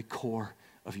the very core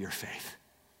of your faith.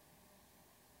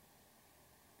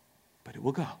 But it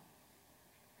will go.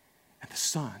 And the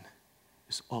sun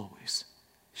is always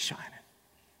shining.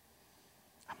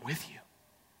 I'm with you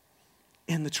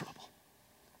in the trouble.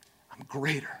 I'm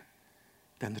greater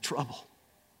than the trouble.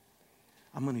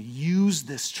 I'm going to use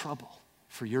this trouble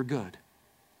for your good,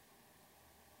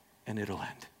 and it'll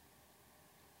end.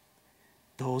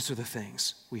 Those are the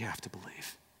things we have to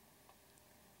believe.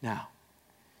 Now,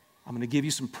 I'm going to give you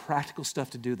some practical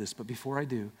stuff to do this, but before I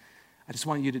do, I just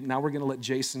want you to, now we're going to let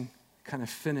Jason kind of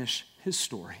finish his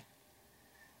story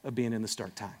of being in the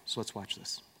start time. So let's watch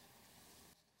this.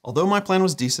 Although my plan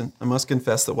was decent, I must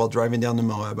confess that while driving down to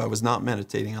Moab, I was not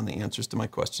meditating on the answers to my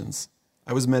questions.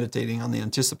 I was meditating on the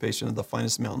anticipation of the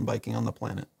finest mountain biking on the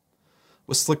planet.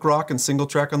 With slick rock and single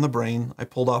track on the brain, I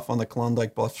pulled off on the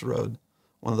Klondike Bluffs Road,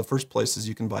 one of the first places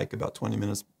you can bike about 20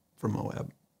 minutes from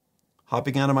Moab.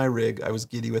 Hopping out of my rig, I was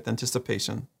giddy with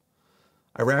anticipation.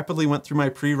 I rapidly went through my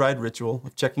pre-ride ritual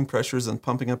of checking pressures and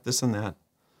pumping up this and that,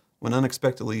 when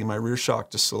unexpectedly my rear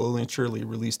shock just slowly and surely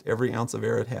released every ounce of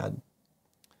air it had.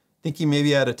 Thinking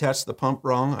maybe I had attached the pump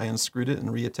wrong, I unscrewed it and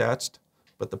reattached,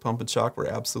 but the pump and shock were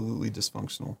absolutely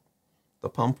dysfunctional. The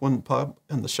pump wouldn't pump,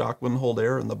 and the shock wouldn't hold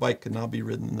air, and the bike could not be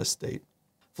ridden in this state.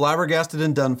 Flabbergasted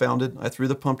and dumbfounded, I threw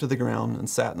the pump to the ground and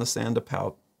sat in the sand to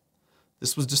pout.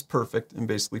 This was just perfect and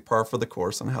basically par for the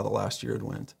course on how the last year had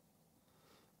went.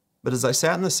 But as I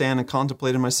sat in the sand and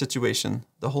contemplated my situation,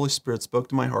 the Holy Spirit spoke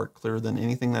to my heart clearer than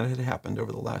anything that had happened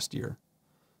over the last year.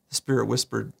 The Spirit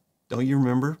whispered, "Don't you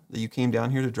remember that you came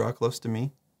down here to draw close to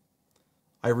me?"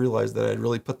 I realized that I had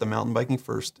really put the mountain biking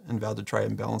first and vowed to try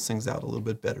and balance things out a little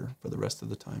bit better for the rest of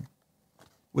the time.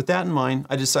 With that in mind,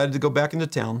 I decided to go back into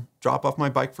town, drop off my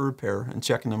bike for repair, and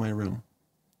check into my room.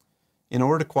 In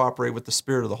order to cooperate with the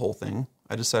spirit of the whole thing,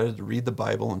 I decided to read the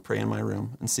Bible and pray in my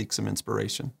room and seek some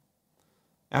inspiration.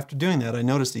 After doing that, I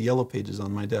noticed the yellow pages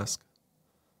on my desk.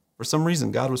 For some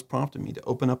reason, God was prompting me to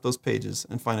open up those pages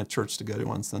and find a church to go to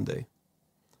on Sunday.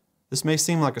 This may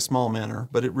seem like a small matter,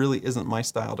 but it really isn't my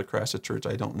style to crash a church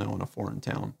I don't know in a foreign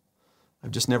town.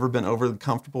 I've just never been overly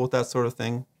comfortable with that sort of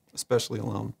thing, especially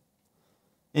alone.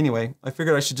 Anyway, I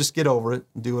figured I should just get over it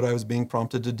and do what I was being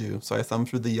prompted to do, so I thumbed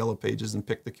through the yellow pages and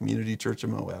picked the Community Church of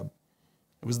Moab.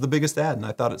 It was the biggest ad, and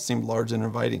I thought it seemed large and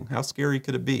inviting. How scary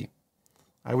could it be?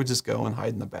 I would just go and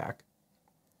hide in the back.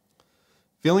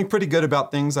 Feeling pretty good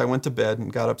about things, I went to bed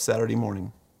and got up Saturday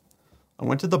morning. I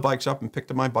went to the bike shop and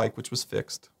picked up my bike, which was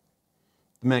fixed.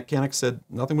 The mechanic said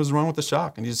nothing was wrong with the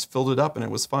shock, and he just filled it up and it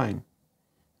was fine.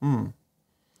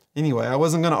 Anyway, I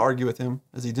wasn't going to argue with him,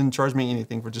 as he didn't charge me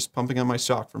anything for just pumping up my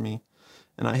shock for me,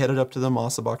 and I headed up to the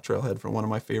Mossabach trailhead for one of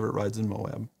my favorite rides in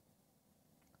Moab.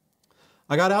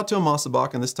 I got out to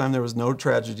Mossabach, and this time there was no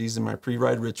tragedies in my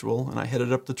pre-ride ritual, and I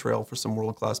headed up the trail for some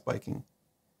world-class biking.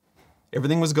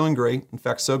 Everything was going great, in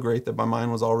fact so great that my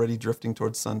mind was already drifting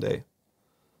towards Sunday.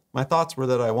 My thoughts were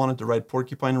that I wanted to ride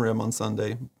Porcupine Rim on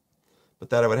Sunday, but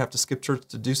that I would have to skip church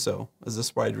to do so, as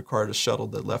this ride required a shuttle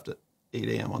that left at 8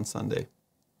 a.m. on Sunday.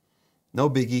 No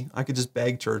biggie, I could just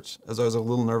bag church, as I was a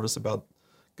little nervous about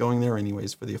going there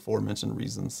anyways for the aforementioned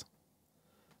reasons.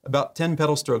 About 10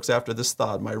 pedal strokes after this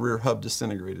thought, my rear hub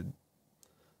disintegrated.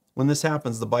 When this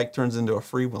happens, the bike turns into a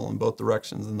freewheel in both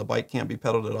directions, and the bike can't be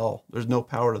pedaled at all. There's no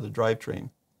power to the drivetrain.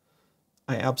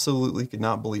 I absolutely could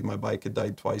not believe my bike had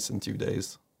died twice in 2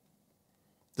 days.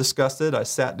 Disgusted, I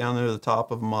sat down near the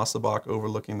top of Mossabach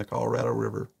overlooking the Colorado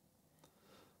River.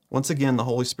 Once again, the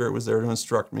Holy Spirit was there to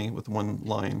instruct me with one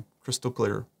line, crystal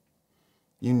clear.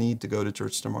 You need to go to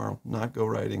church tomorrow, not go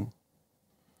riding.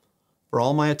 For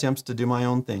all my attempts to do my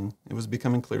own thing, it was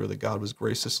becoming clear that God was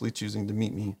graciously choosing to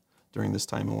meet me during this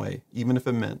time away, even if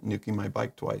it meant nuking my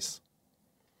bike twice.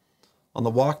 On the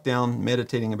walk down,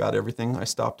 meditating about everything, I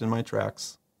stopped in my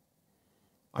tracks.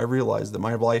 I realized that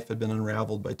my life had been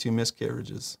unraveled by 2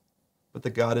 miscarriages, but that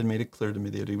God had made it clear to me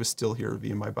that he was still here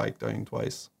via my bike dying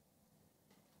twice.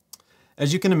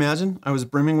 As you can imagine, I was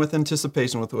brimming with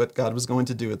anticipation with what God was going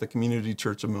to do at the Community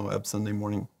Church of Moab Sunday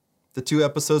morning. The 2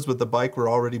 episodes with the bike were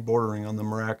already bordering on the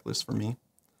miraculous for me.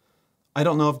 I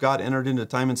don't know if God entered into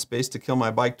time and space to kill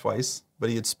my bike twice, but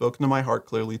he had spoken to my heart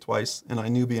clearly twice, and I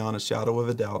knew beyond a shadow of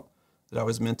a doubt that I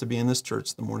was meant to be in this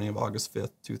church the morning of August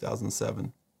 5th,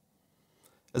 2007.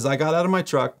 As I got out of my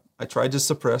truck, I tried to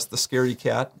suppress the scaredy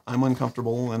cat, I'm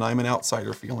uncomfortable and I'm an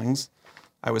outsider feelings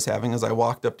I was having as I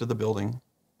walked up to the building.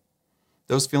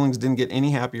 Those feelings didn't get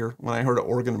any happier when I heard an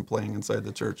organ playing inside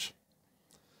the church.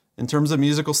 In terms of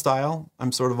musical style,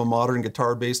 I'm sort of a modern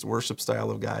guitar-based worship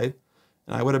style of guy,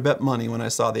 and I would have bet money when I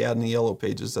saw the ad in the yellow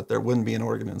pages that there wouldn't be an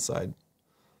organ inside.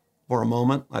 For a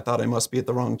moment, I thought I must be at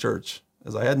the wrong church,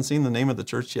 as I hadn't seen the name of the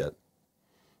church yet.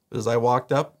 But as I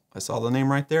walked up, I saw the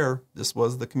name right there. This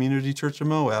was the Community Church of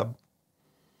Moab.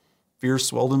 Fear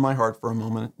swelled in my heart for a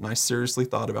moment, and I seriously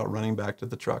thought about running back to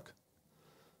the truck.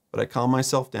 But I calmed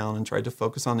myself down and tried to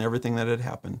focus on everything that had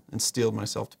happened and steeled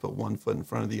myself to put one foot in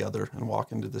front of the other and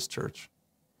walk into this church.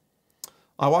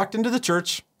 I walked into the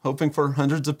church, hoping for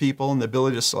hundreds of people and the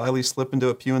ability to slyly slip into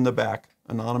a pew in the back,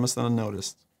 anonymous and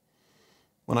unnoticed.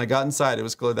 When I got inside, it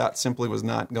was clear that simply was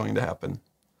not going to happen.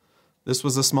 This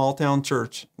was a small town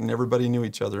church, and everybody knew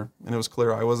each other, and it was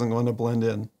clear I wasn't going to blend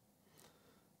in.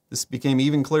 This became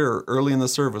even clearer early in the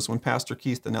service when Pastor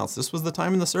Keith announced this was the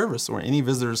time in the service where any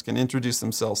visitors can introduce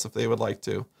themselves if they would like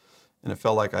to. And it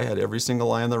felt like I had every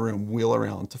single eye in the room wheel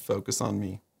around to focus on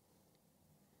me.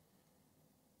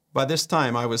 By this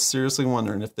time, I was seriously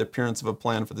wondering if the appearance of a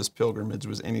plan for this pilgrimage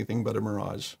was anything but a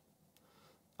mirage.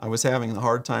 I was having a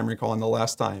hard time recalling the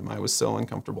last time I was so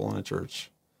uncomfortable in a church,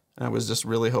 and I was just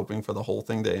really hoping for the whole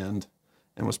thing to end,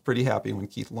 and was pretty happy when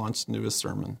Keith launched into his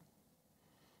sermon.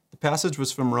 The passage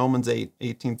was from Romans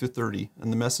 8:18-30, and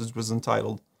the message was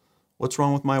entitled, "What's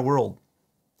Wrong with My World?"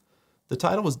 The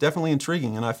title was definitely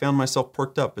intriguing, and I found myself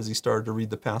perked up as he started to read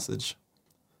the passage.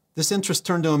 This interest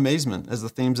turned to amazement as the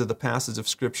themes of the passage of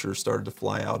Scripture started to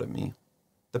fly out at me.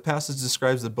 The passage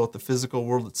describes that both the physical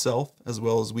world itself, as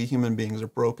well as we human beings, are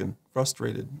broken,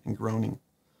 frustrated, and groaning.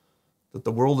 That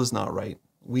the world is not right,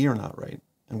 we are not right,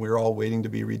 and we are all waiting to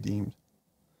be redeemed.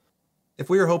 If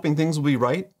we are hoping things will be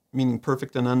right, meaning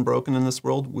perfect and unbroken in this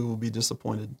world, we will be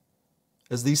disappointed.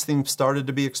 As these themes started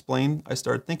to be explained, I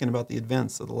started thinking about the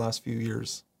events of the last few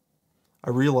years. I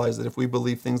realized that if we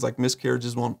believe things like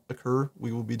miscarriages won't occur,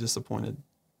 we will be disappointed.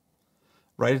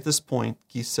 Right at this point,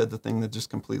 Keith said the thing that just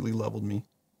completely leveled me.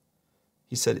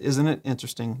 He said, "Isn't it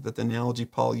interesting that the analogy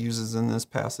Paul uses in this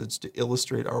passage to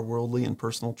illustrate our worldly and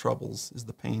personal troubles is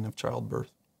the pain of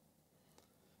childbirth?"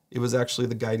 It was actually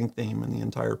the guiding theme in the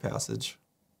entire passage.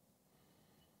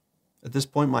 At this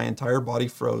point, my entire body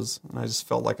froze, and I just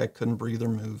felt like I couldn't breathe or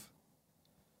move.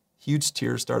 Huge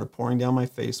tears started pouring down my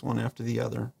face, one after the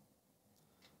other.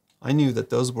 I knew that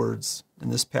those words in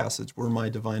this passage were my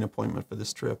divine appointment for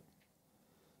this trip.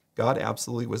 God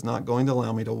absolutely was not going to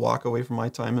allow me to walk away from my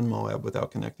time in Moab without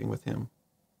connecting with him.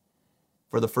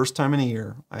 For the first time in a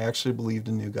year, I actually believed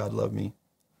and knew God loved me.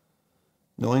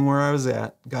 Knowing where I was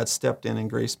at, God stepped in and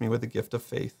graced me with the gift of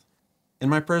faith. And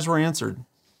my prayers were answered.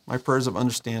 My prayers of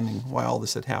understanding why all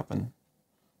this had happened.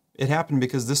 It happened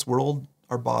because this world,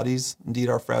 our bodies, indeed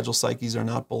our fragile psyches, are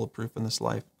not bulletproof in this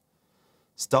life.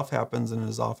 Stuff happens and it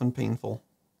is often painful,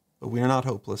 but we are not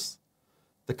hopeless.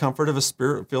 The comfort of a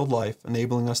spirit-filled life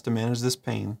enabling us to manage this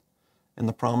pain and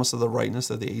the promise of the rightness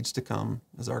of the age to come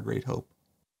is our great hope.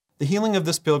 The healing of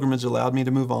this pilgrimage allowed me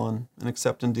to move on and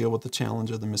accept and deal with the challenge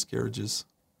of the miscarriages.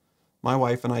 My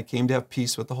wife and I came to have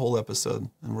peace with the whole episode,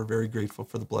 and we're very grateful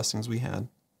for the blessings we had.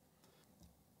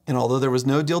 And although there was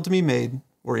no deal to be made,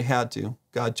 or he had to,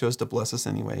 God chose to bless us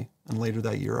anyway, and later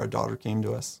that year our daughter came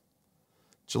to us.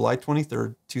 July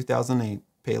 23rd, 2008,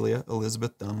 Pelea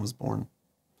Elizabeth Dunn was born.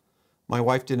 My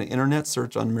wife did an internet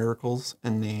search on miracles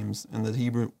and names, and the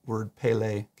Hebrew word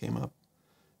Pele came up.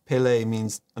 Pele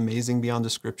means amazing beyond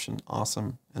description,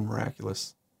 awesome, and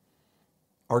miraculous.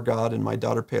 Our God and my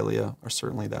daughter Pelea are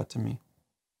certainly that to me.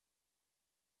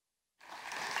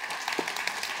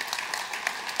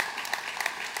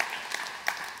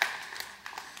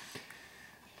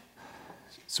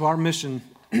 So our mission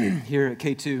here at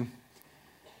K2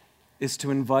 is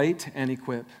to invite and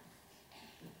equip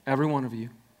every one of you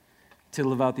to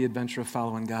live out the adventure of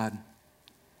following God.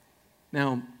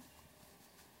 Now,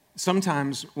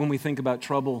 sometimes when we think about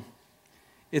trouble,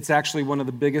 it's actually one of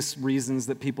the biggest reasons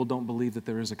that people don't believe that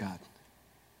there is a God.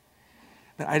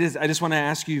 But I just want to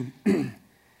ask you,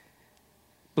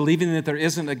 believing that there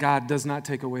isn't a God does not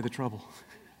take away the trouble.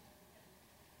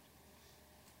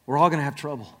 We're all going to have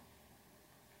trouble.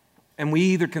 And we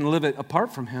either can live it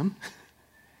apart from him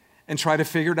and try to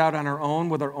figure it out on our own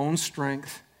with our own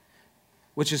strength,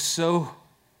 which is so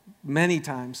many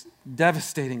times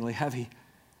devastatingly heavy,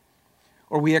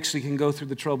 or we actually can go through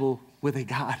the trouble with a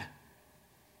God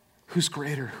who's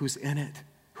greater, who's in it,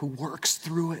 who works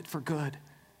through it for good.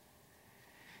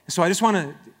 So I just want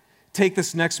to take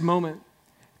this next moment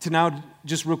to now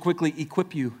just real quickly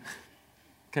equip you,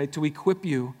 okay, to equip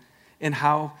you in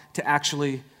how to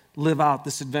actually live out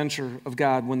this adventure of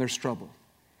God when there's trouble.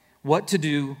 What to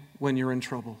do when you're in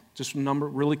trouble. Just number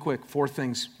really quick, 4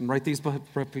 things. And write these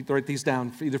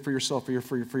down, either for yourself or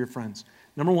for your friends.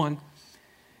 Number 1,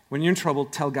 when you're in trouble,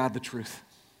 tell God the truth.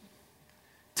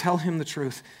 Tell him the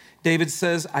truth. David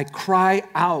says, I cry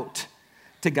out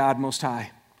to God Most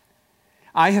High.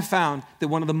 I have found that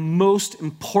one of the most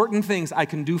important things I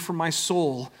can do for my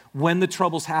soul when the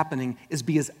trouble's happening is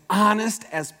be as honest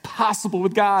as possible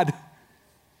with God.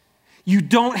 You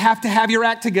don't have to have your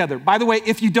act together. By the way,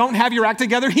 if you don't have your act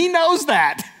together, he knows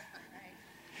that.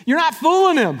 You're not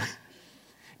fooling him.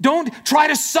 Don't try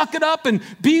to suck it up and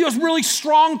be a really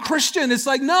strong Christian. It's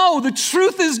like, no, the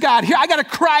truth is God. Here, I got to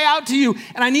cry out to you,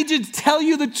 and I need you to tell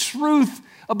you the truth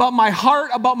about my heart,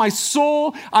 about my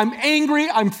soul. I'm angry,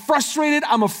 I'm frustrated,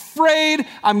 I'm afraid,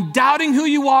 I'm doubting who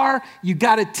you are. You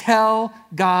got to tell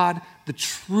God the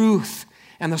truth.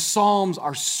 And the Psalms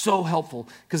are so helpful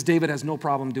because David has no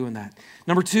problem doing that.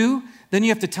 Number two, then you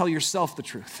have to tell yourself the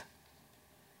truth.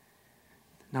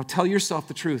 Now tell yourself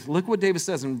the truth. Look what David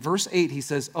says in verse 8. He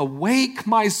says, awake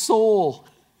my soul.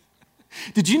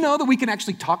 Did you know that we can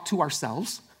actually talk to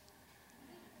ourselves?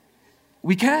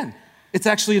 We can. It's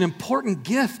actually an important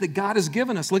gift that God has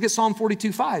given us. Look at Psalm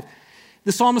 42:5.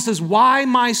 The psalmist says, why,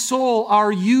 my soul,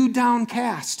 are you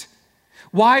downcast?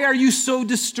 Why are you so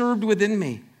disturbed within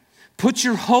me? Put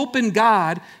your hope in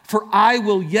God, for I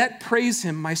will yet praise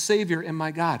him, my Savior and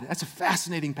my God. That's a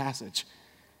fascinating passage.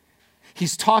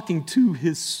 He's talking to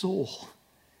his soul.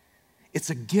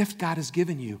 It's a gift God has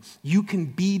given you. You can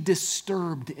be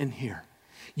disturbed in here.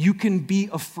 You can be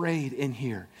afraid in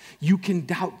here. You can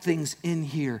doubt things in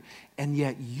here, and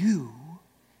yet you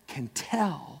can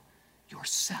tell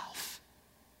yourself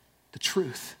the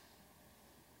truth.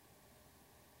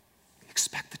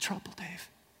 Expect the trouble, Dave.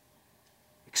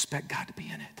 Expect God to be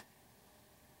in it.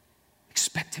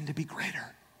 Expect him to be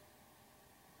greater.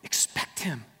 Expect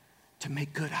him to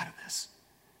make good out of this.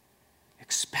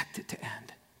 Expect it to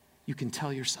end. You can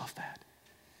tell yourself that.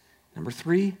 Number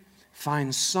three,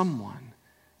 find someone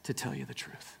to tell you the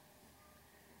truth.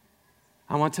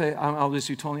 I want to tell you, I'll just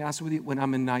be totally honest with you, when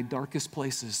I'm in my darkest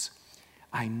places,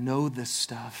 I know this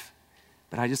stuff,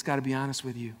 but I just got to be honest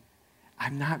with you.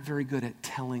 I'm not very good at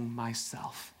telling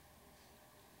myself.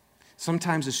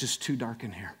 Sometimes it's just too dark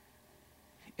in here,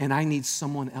 and I need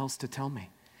someone else to tell me.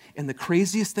 And the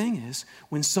craziest thing is,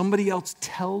 when somebody else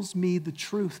tells me the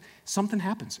truth, something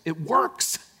happens. It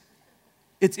works.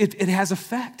 It has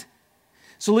effect.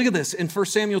 So look at this. In 1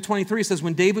 Samuel 23, it says,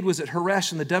 when David was at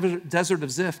Horesh in the desert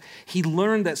of Ziph, he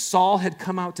learned that Saul had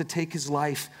come out to take his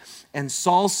life. And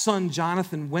Saul's son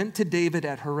Jonathan went to David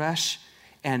at Horesh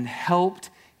and helped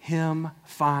him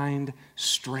find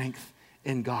strength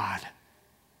in God.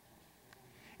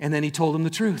 And then he told him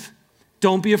the truth.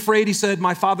 Don't be afraid, he said,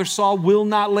 my father Saul will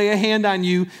not lay a hand on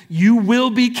you. You will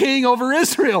be king over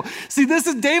Israel. See, this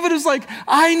is David who's like,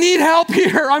 I need help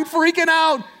here. I'm freaking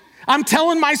out. I'm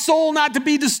telling my soul not to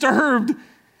be disturbed.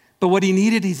 But what he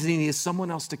needed is someone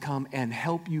else to come and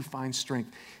help you find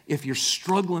strength. If you're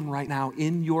struggling right now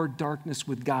in your darkness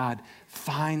with God,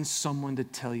 find someone to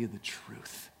tell you the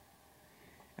truth.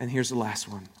 And here's the last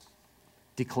one.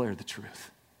 Declare the truth.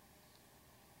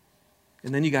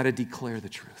 And then you got to declare the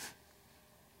truth.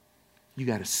 You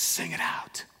got to sing it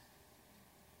out.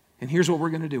 And here's what we're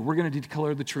going to do. We're going to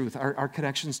declare the truth. Our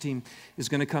connections team is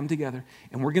going to come together,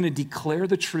 and we're going to declare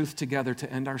the truth together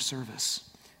to end our service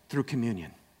through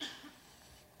communion.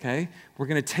 Okay? We're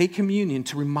going to take communion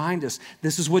to remind us.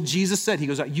 This is what Jesus said. He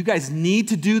goes, you guys need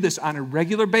to do this on a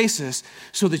regular basis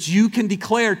so that you can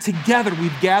declare together.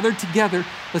 We've gathered together.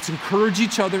 Let's encourage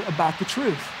each other about the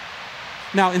truth.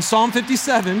 Now, in Psalm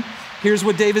 57, here's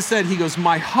what David said. He goes,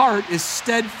 my heart is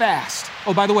steadfast.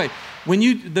 Oh, by the way,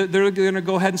 they're going to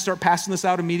go ahead and start passing this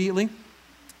out immediately.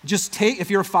 Just take,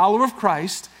 if you're a follower of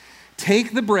Christ,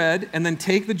 take the bread and then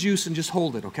take the juice and just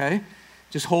hold it, okay?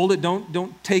 Just hold it.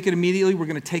 Don't take it immediately. We're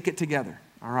going to take it together,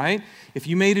 all right? If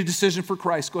you made a decision for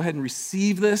Christ, go ahead and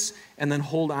receive this and then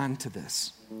hold on to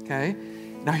this, okay?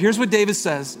 Now, here's what David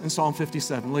says in Psalm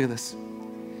 57. Look at this.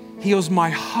 He goes,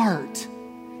 my heart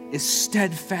is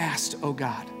steadfast, O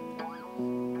God.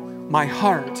 My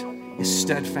heart is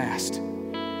steadfast.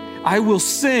 I will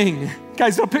sing.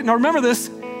 Guys, now remember this.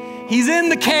 He's in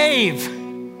the cave.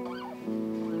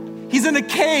 He's in a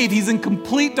cave. He's in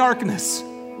complete darkness.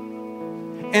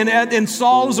 And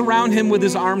Saul is around him with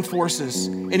his armed forces.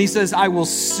 And he says, I will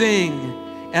sing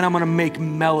and I'm going to make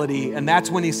melody. And that's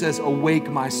when he says, awake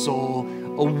my soul,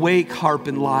 awake harp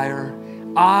and lyre.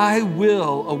 I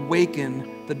will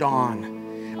awaken the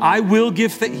dawn. I will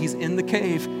give thanks. He's in the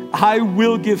cave. I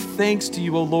will give thanks to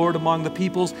you, O Lord, among the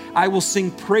peoples. I will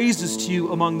sing praises to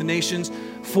you among the nations,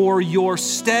 for your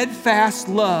steadfast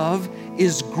love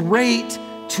is great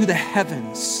to the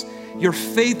heavens, your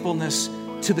faithfulness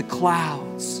to the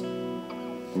clouds.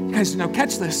 Guys, now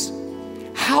catch this.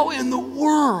 How in the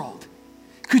world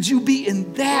could you be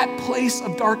in that place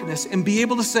of darkness and be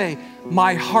able to say,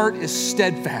 my heart is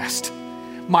steadfast.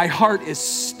 My heart is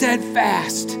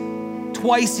steadfast.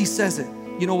 Twice he says it.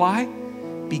 You know why?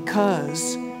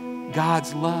 Because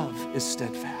God's love is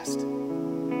steadfast.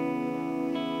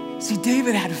 See,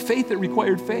 David had a faith that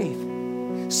required faith.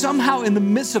 Somehow in the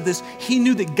midst of this, he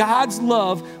knew that God's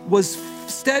love was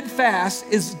steadfast.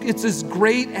 It's as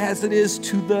great as it is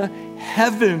to the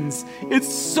heavens.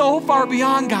 It's so far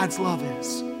beyond God's love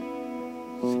is.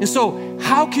 And so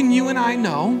how can you and I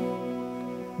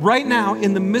know right now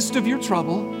in the midst of your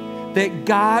trouble that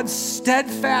God's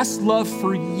steadfast love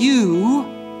for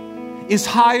you is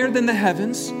higher than the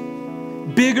heavens,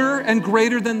 bigger and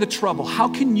greater than the trouble. How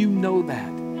can you know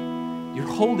that? You're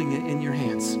holding it in your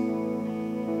hands.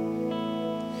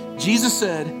 Jesus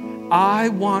said, I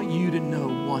want you to know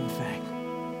one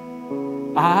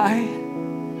thing. I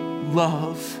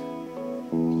love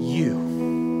you.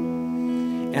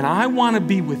 And I want to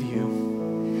be with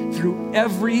you through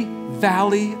every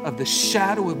valley of the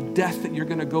shadow of death that you're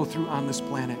going to go through on this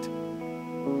planet.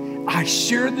 I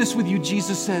share this with you,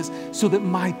 Jesus says, so that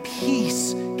my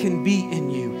peace can be in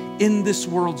you. In this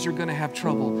world, you're going to have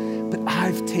trouble, but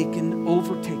I've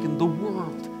overtaken the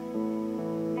world.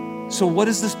 So what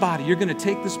is this body? You're going to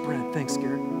take this bread. Thanks,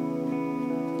 Garrett.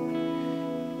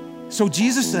 So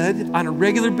Jesus said, on a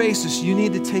regular basis, you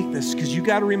need to take this because you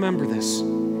got to remember this.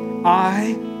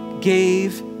 I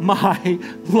gave my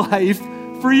life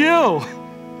for you.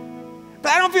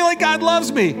 But I don't feel like God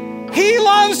loves me. He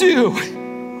loves you.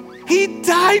 He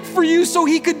died for you so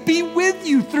he could be with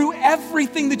you through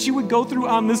everything that you would go through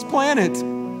on this planet.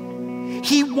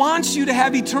 He wants you to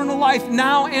have eternal life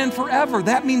now and forever.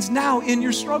 That means now in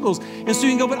your struggles. And so you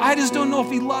can go, but I just don't know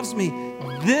if he loves me.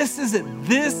 This is it.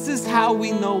 This is how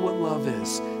we know what love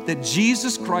is. That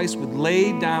Jesus Christ would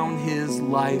lay down his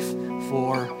life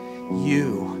for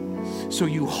you. So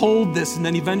you hold this, and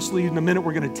then eventually in a minute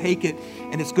we're going to take it,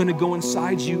 and it's going to go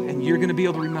inside you, and you're going to be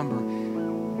able to remember,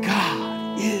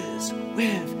 God is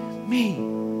with me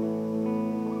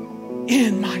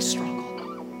in my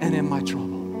struggle and in my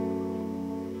trouble.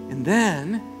 And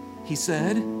then he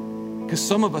said, because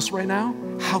some of us right now,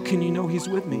 how can you know he's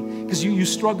with me? Because you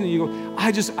struggle, you go,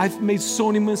 I've made so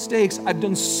many mistakes. I've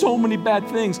done so many bad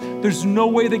things. There's no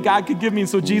way that God could give me. And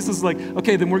so Jesus is like,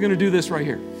 okay, then we're going to do this right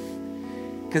here.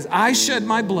 Because I shed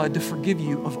my blood to forgive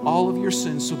you of all of your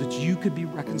sins so that you could be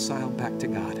reconciled back to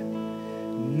God.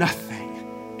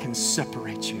 Nothing can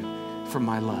separate you from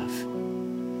my love.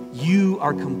 You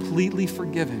are completely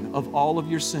forgiven of all of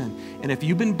your sin. And if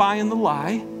you've been buying the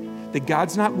lie that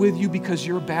God's not with you because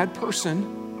you're a bad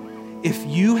person, if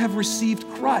you have received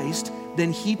Christ,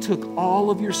 then he took all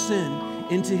of your sin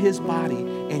into his body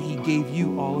and he gave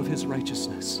you all of his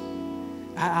righteousness.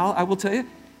 I will tell you,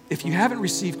 if you haven't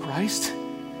received Christ,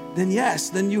 then yes,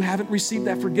 then you haven't received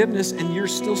that forgiveness and you're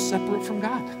still separate from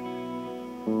God.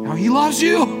 Now he loves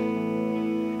you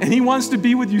and he wants to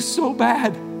be with you so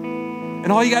bad.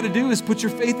 And all you got to do is put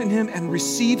your faith in him and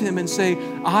receive him and say,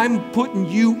 I'm putting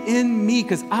you in me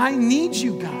because I need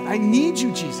you, God. I need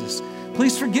you, Jesus.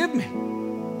 Please forgive me.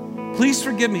 Please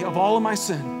forgive me of all of my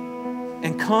sin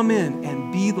and come in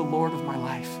and be the Lord of my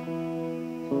life.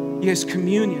 You guys,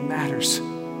 communion matters.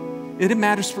 It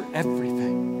matters for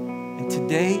everything. And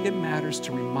today it matters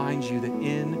to remind you that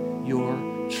in your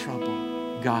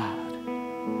trouble, God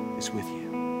is with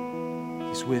you.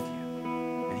 He's with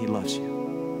you and he loves you.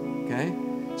 Okay?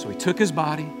 So he took his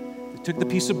body, he took the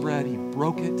piece of bread, he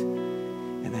broke it,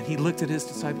 and then he looked at his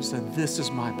disciples and said, this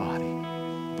is my body,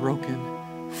 broken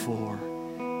for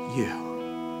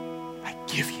you. I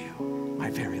give you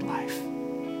my very life.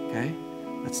 Okay?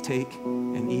 Let's take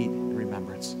and eat in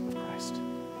remembrance of Christ.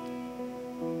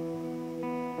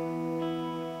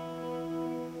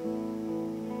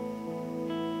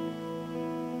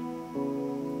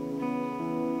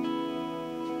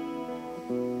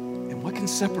 What can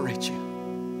separate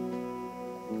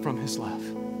you from his love?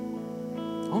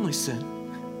 Only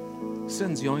sin.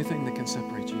 Sin's the only thing that can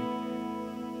separate you.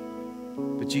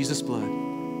 But Jesus' blood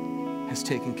has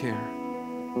taken care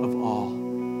of all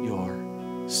your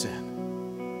sin.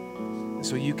 And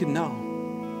so you can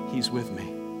know he's with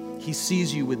me. He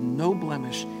sees you with no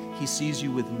blemish. He sees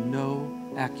you with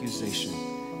no accusation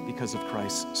because of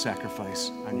Christ's sacrifice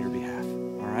on your behalf.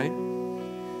 All right?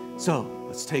 So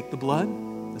let's take the blood.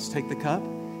 Let's take the cup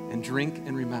and drink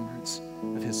in remembrance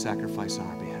of his sacrifice on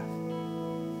our behalf.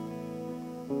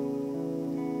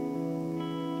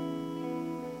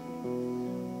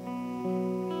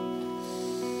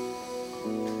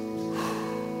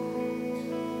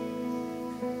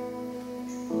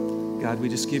 God, we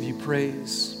just give you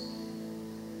praise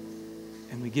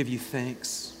and we give you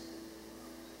thanks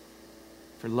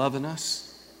for loving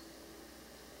us.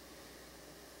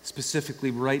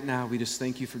 Specifically right now, we just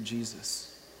thank you for Jesus,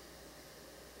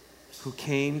 who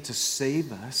came to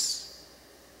save us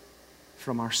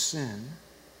from our sin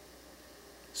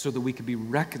so that we could be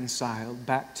reconciled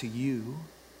back to you,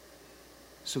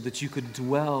 so that you could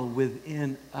dwell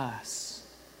within us.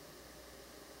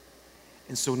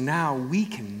 And so now we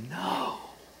can know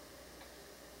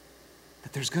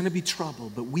that there's going to be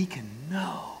trouble, but we can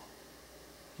know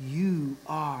you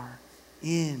are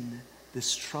in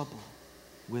this trouble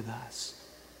with us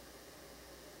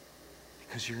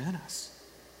because you're in us.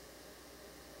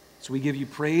 So we give you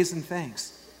praise and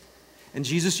thanks And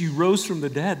Jesus, you rose from the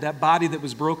dead. That body that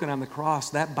was broken on the cross,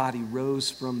 that body rose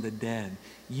from the dead.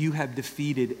 You have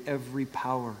defeated every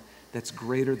power that's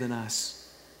greater than us.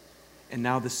 And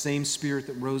now the same Spirit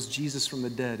that rose Jesus from the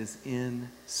dead is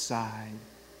inside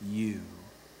you.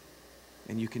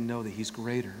 And you can know that he's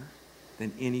greater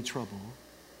than any trouble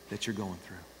that you're going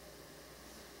through.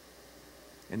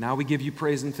 And now we give you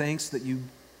praise and thanks that you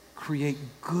create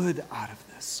good out of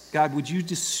this. God, would you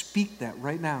just speak that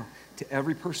right now to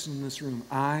every person in this room?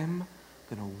 I'm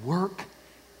going to work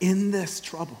in this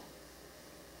trouble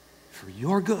for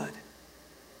your good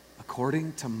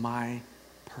according to my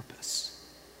purpose.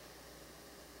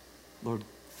 Lord,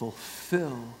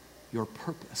 fulfill your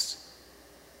purpose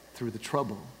through the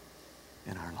trouble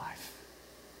in our life.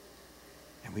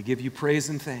 And we give you praise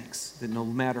and thanks that no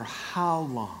matter how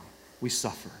long we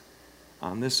suffer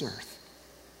on this earth,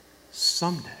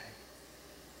 someday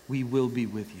we will be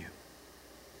with you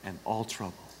and all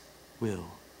trouble will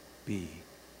be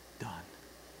done.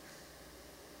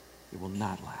 It will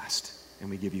not last. And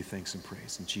we give you thanks and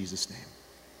praise in Jesus' name.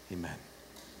 Amen.